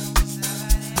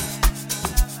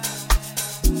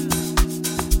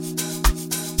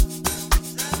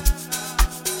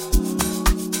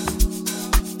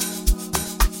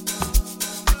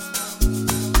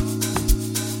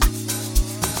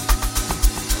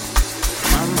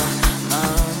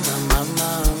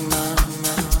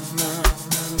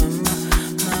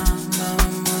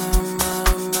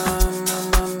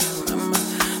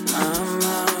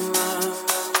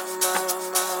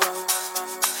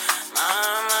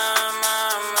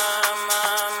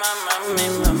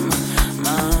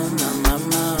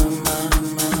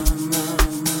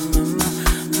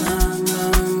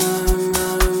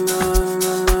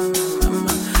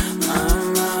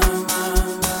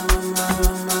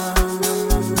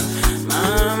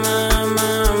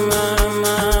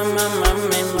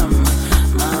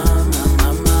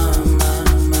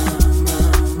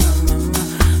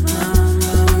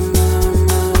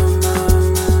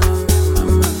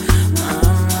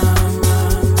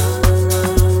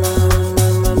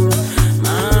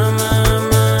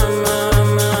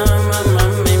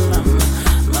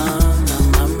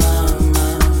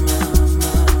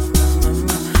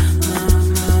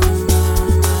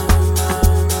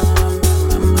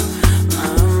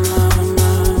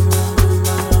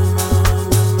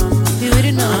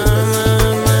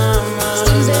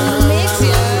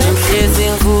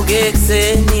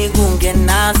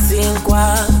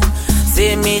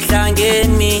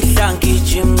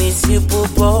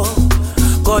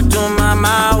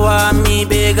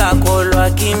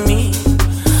kimi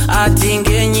athi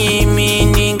ngenye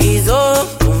imini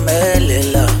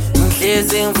ngizophumelela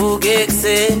ngihlezi ngivuke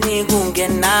ekseni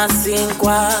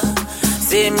kungenasinkwa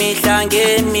semihla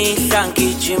ngemihla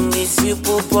ngijimisa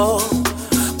iphupho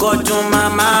kodwa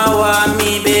umama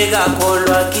wami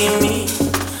bekakholwa kimi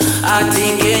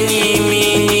athi ngenye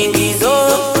imini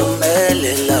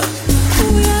ngizophumelela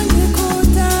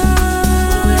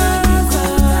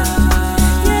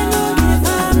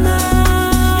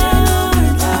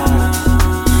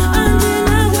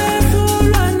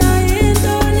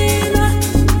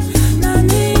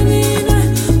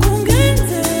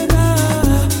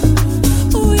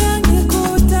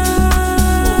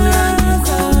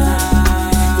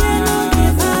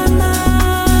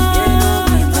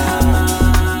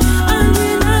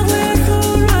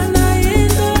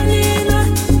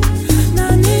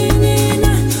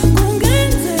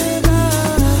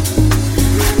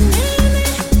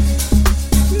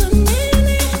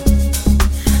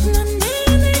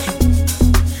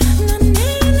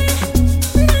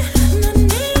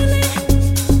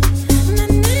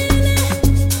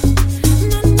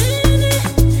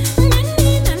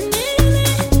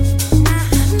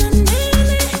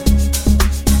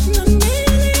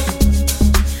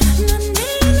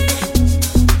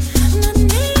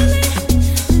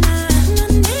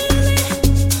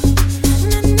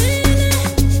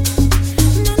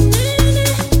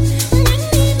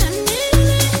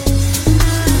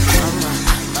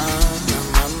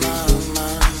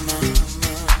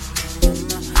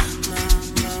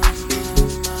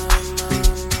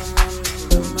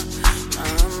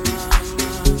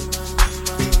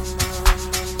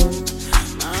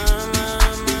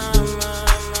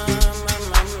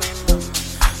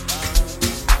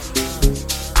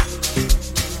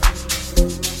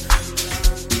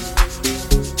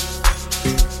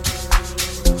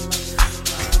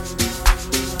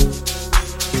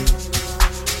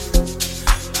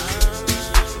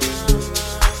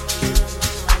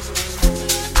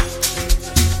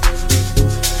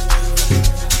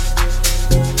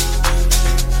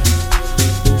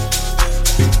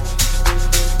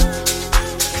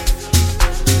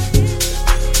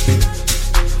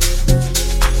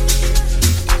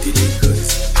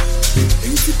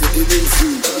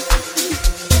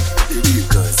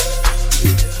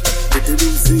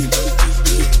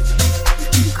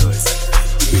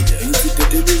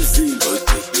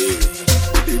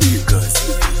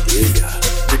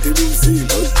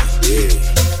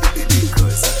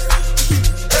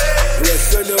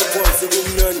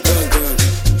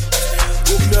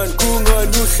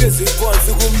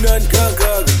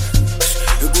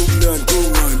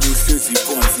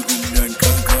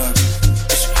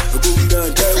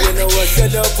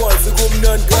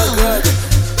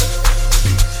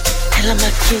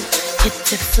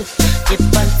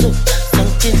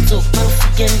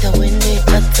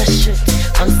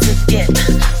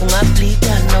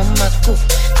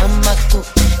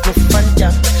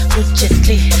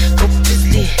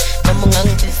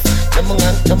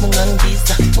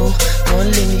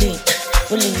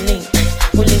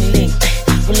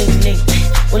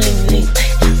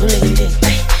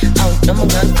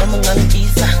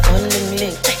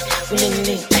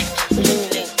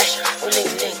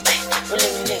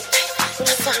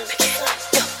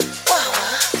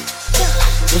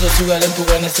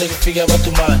Figure about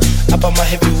to mine. Up on my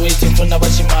heavyweight in front of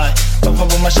Bachimai. Papa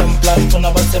Boma Shamplan, Funa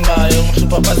Basemba, young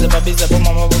Super Baza Biza,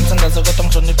 Mama Bonsanga, Zagotong,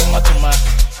 Johnny Pomatuman,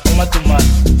 Pomatuman,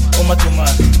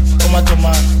 Pomatuman,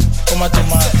 Pomatuman,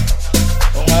 Pomatuman.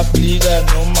 On my bleeder,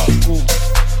 no man.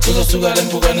 Uzo sugar and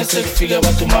Pugana said figure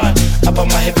about to mine. Up on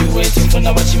my heavyweight in front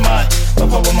of Bachimai.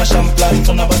 Papa Boma Shamplan,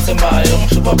 Funa Basemba, young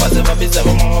Super Baza Biza,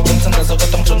 Mama Bonsanga,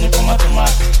 Zagotong, Johnny Pomatuman,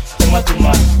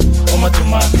 Pomatuman,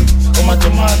 Pomatuman,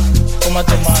 Pomatuman. Uma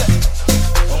tomar,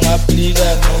 uma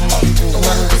briga no mango.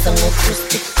 One is a more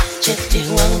acoustic, chatty,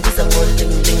 one is a more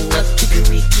ling ling. I keep you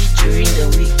wiki during the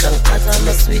week. Cause I'm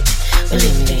a sweet,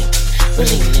 ling ling,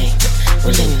 ling ling,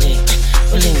 ling ling,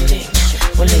 ling ling,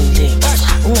 ling ling,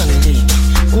 ling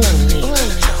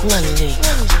ling,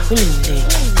 ling ling.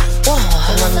 Wow,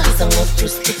 one is a more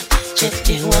acoustic,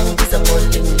 chatty, one is a more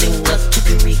ling ling. I keep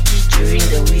you wiki during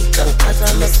the week. Cause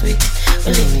I'm a sweet,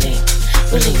 ling ling,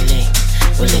 ling ling.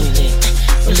 Uling-ling,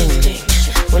 uling-ling,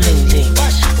 uling-ling,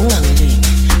 ungang-ling,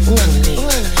 ungang-ling,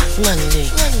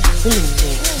 ungang-ling,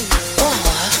 uling-ling.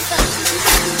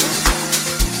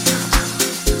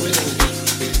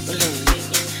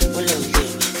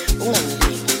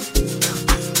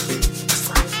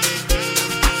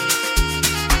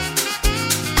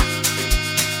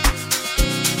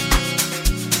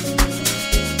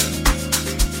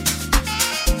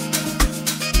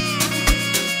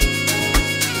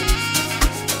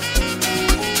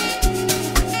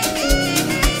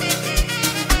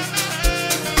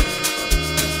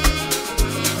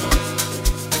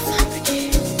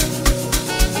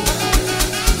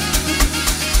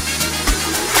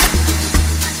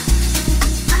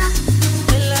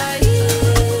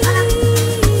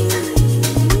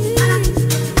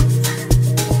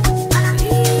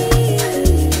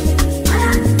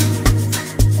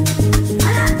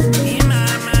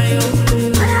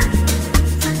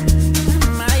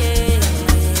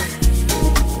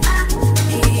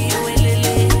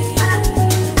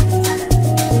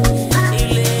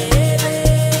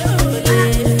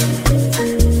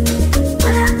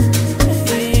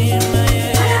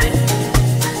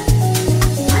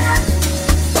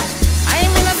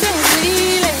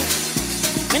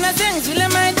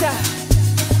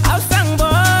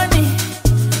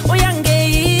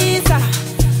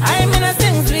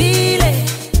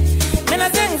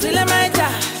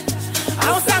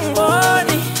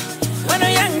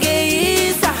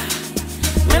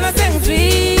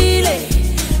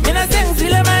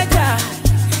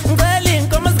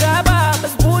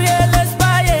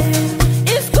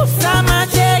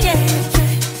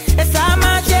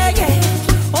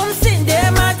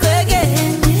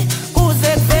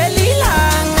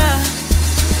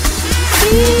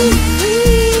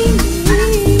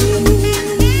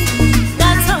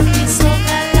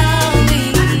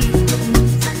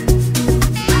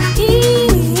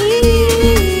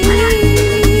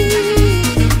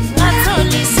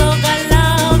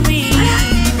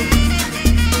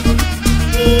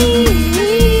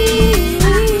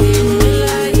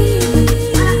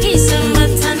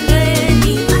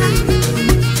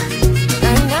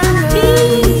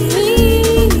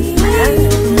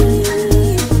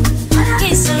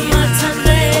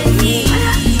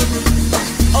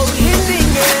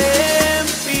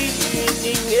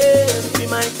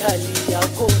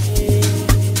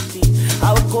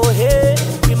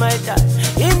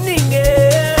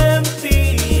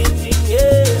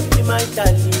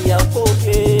 awukho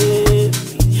happy,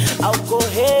 awukho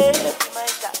happy my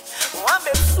God. Uhambe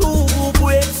ebusuku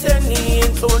ubuye ekuseni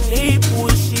inhlonipho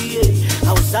ushiye,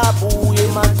 awusabuye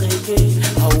emagceke,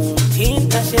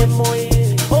 awumthinta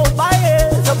shemoyeni.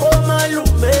 Obayeza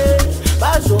bomalume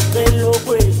bazocela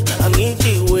okwethu,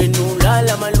 angithi wena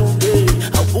ulala malume,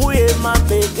 awubuye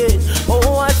emabhekeni.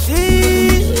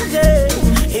 Owasize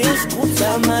isigubhu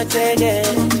samateke,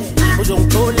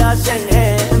 uzongithola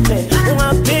sengembe,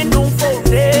 ungaphinde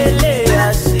ungifonele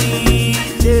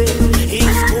aside.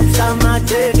 Isigubhu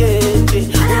samateke,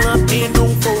 ungaphinde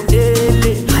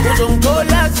ungifonele,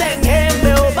 uzongithola sengembe.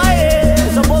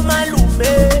 Obayeza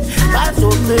bomalume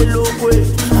bazocela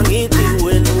okwethu, angithi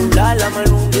wena ulala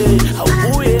malume,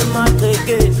 awubuye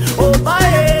emagcekeni.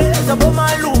 Obayeza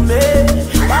bomalume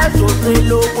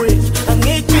bazocela okwethu,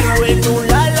 angithi wena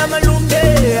ulala malume,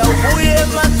 awubuye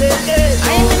emagcekeni.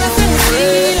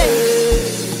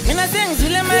 Mina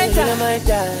sengizile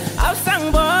maita,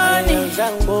 awusangiboni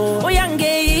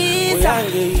uyangeyisa.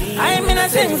 Hayi mina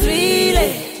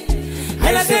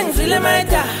sengizile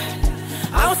maita,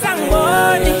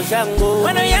 awusangiboni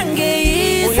wena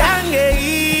uyangeyisa.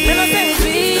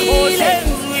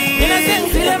 Mina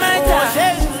sengizile maita,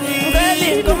 ngeli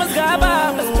inkomo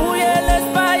zikababa sibuyele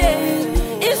sibaye.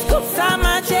 Isigubhu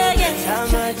samatsheke,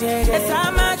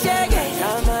 esamatsheke,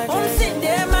 umsinde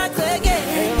emagceke,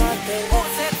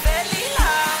 usefela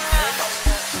ilanga.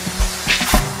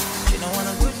 She don't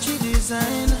wanna Gucci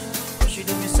designer, but she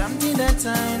do me something that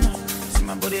time. See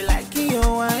my body like your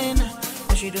wine,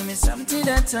 but she do me something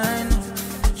that time.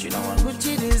 She don't want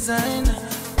Gucci designer,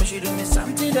 but she do me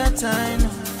something that time.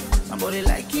 My body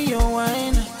like your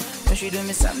wine, but she do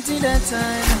me something that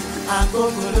time. I go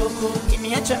loco, give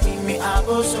me a chat, me I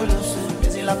go solo.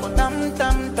 Busy like a tam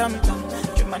tam tam tam,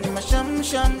 Jumani ma sham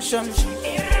sham sham sham.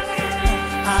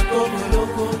 I go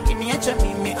loco, give me a chat,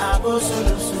 me I go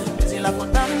solo. Busy like a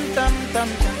tam tam tam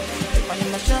tam, Jumani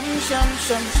ma sham sham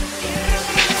sham sham.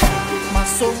 My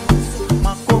soul,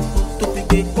 my coco, to be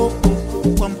gay coco,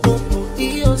 one popo,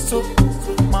 io so.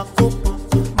 My coco,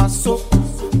 my soul,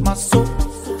 my soul,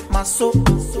 my soul,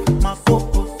 my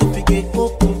coco, to be gay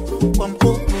coco, one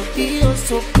popo, io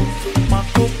so. My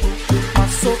coco, my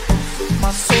soul,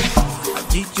 my soul. A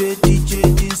DJ,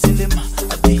 din cinema,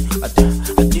 a din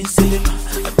cinema,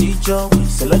 a DJ,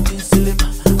 sell a din cinema,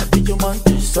 a DJ man,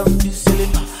 some din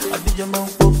cinema, a DJ man,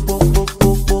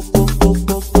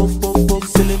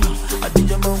 cinema, a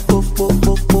DJ man,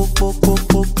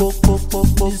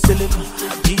 cinema,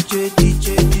 a DJ,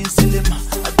 din cinema,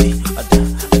 a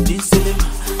din cinema,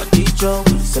 a DJ,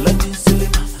 sell a din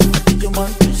cinema, a DJ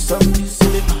man, some din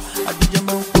cinema, a DJ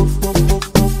man,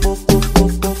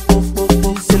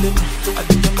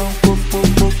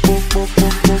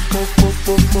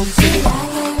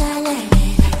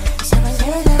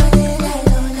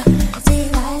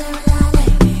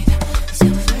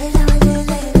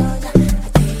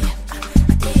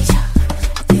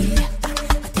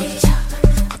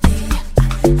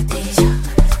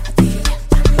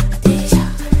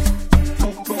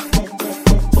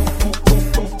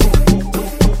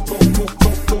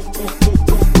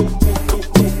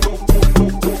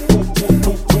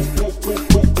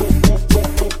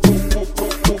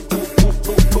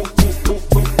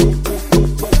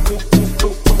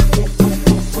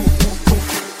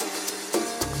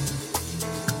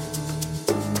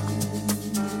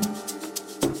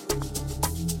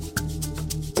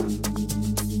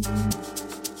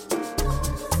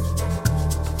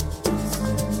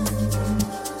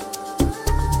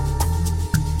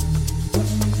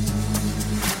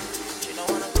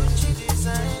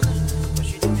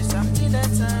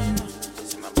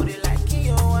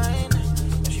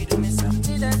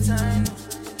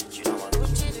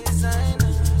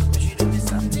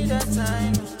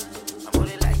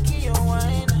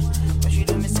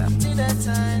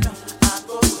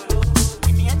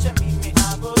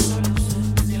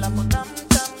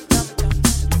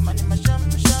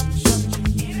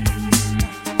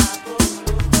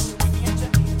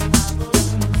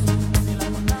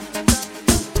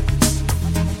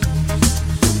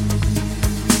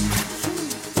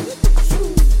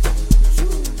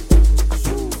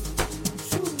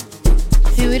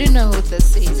 You wouldn't know who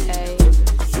this is, hey.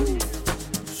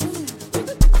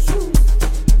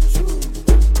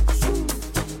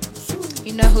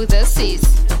 You know who this is?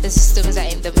 The systems are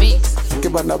in the mix. Ke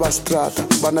bana ba strata,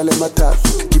 bana le matata.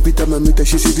 Kipita mamita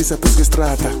shishidisa peske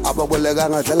strata. Aba bolega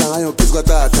ngadlala ngayo peske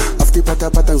tata. After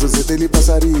pata ngizozethela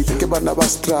ipasarita. Ke bana ba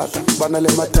strata, bana le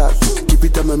matata.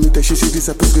 Kipita mamita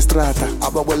shishidisa peske strata.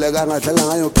 Aba bolega ngadlala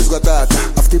ngayo peske tata.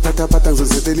 After pata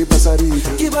ngizozethela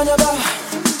ipasarita. Ke bana ba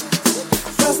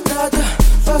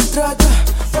strata,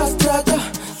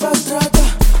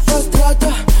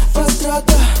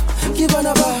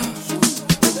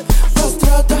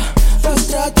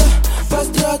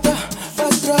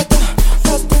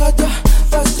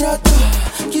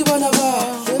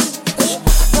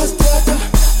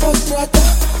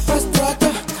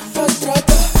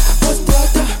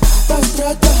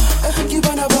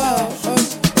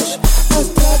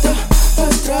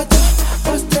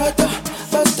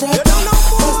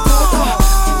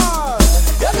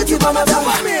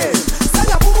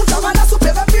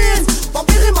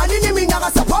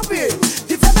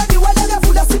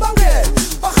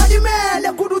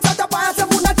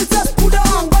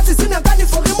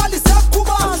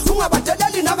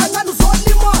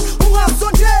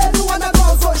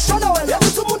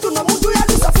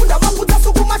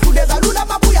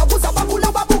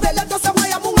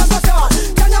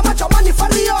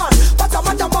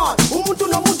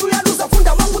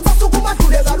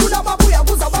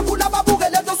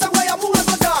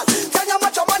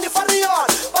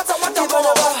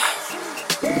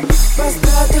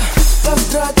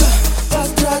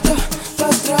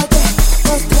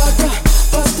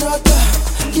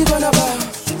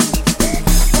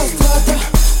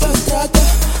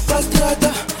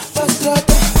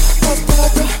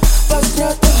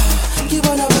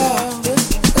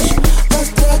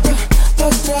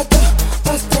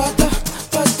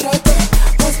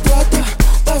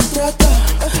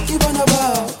 kibana ba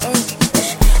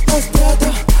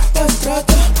Bastrata,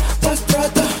 bastrata,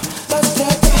 bastrata,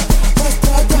 bastrata,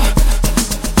 bastrata.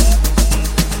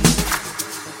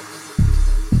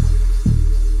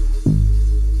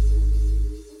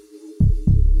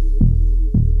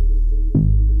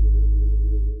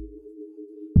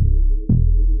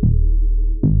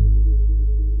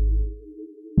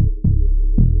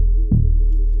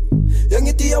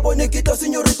 Yangitia bonekita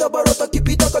señorita barata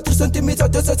kipita 4 centimeters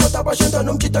de sesata bashenda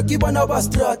nomchita kibana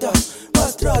bastrata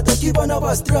bastrata kibana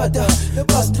bastrata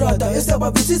bastrata esa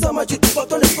babisiza machitu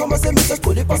patone kama semisa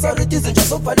skuli pasaritize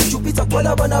jaso pali chupita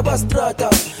kwala bana bastrata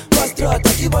bastrata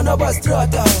kibana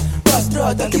bastrata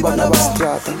bastrata kibana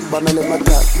bastrata bana le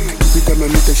matata pita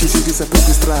mamita shishikisa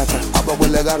pepe strata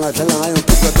ababolekanga dlala ngayo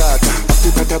pikatata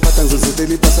pita pata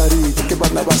ngizoziteli pasariti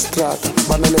kibana bastrata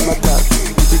bana le matata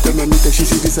pita mamita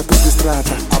shishikisa pepe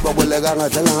strata ababolekanga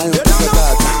dlala ngayo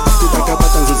pikatata pita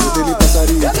pata ngizoziteli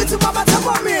pasariti yakithi baba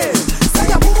thamami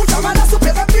sayabubuta bana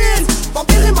subheka pin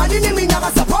bakiri malini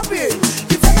minyaka saphapi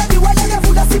ngitheka diweleke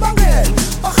fuda sibangele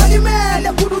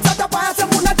bakhalimele kudu tata bayathe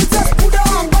muna ditsekhuda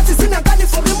ngathi sinengani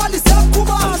for imali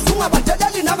sekuba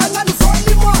ungabadeleli nakancane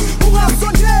solima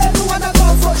ungasondeli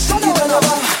unganakazo shona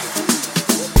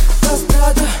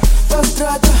bastrata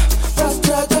bastrata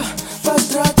bastrata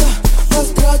bastrata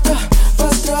bastrata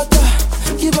bastrata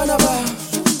kibana ba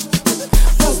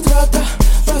bastrata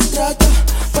bastrata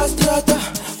bastrata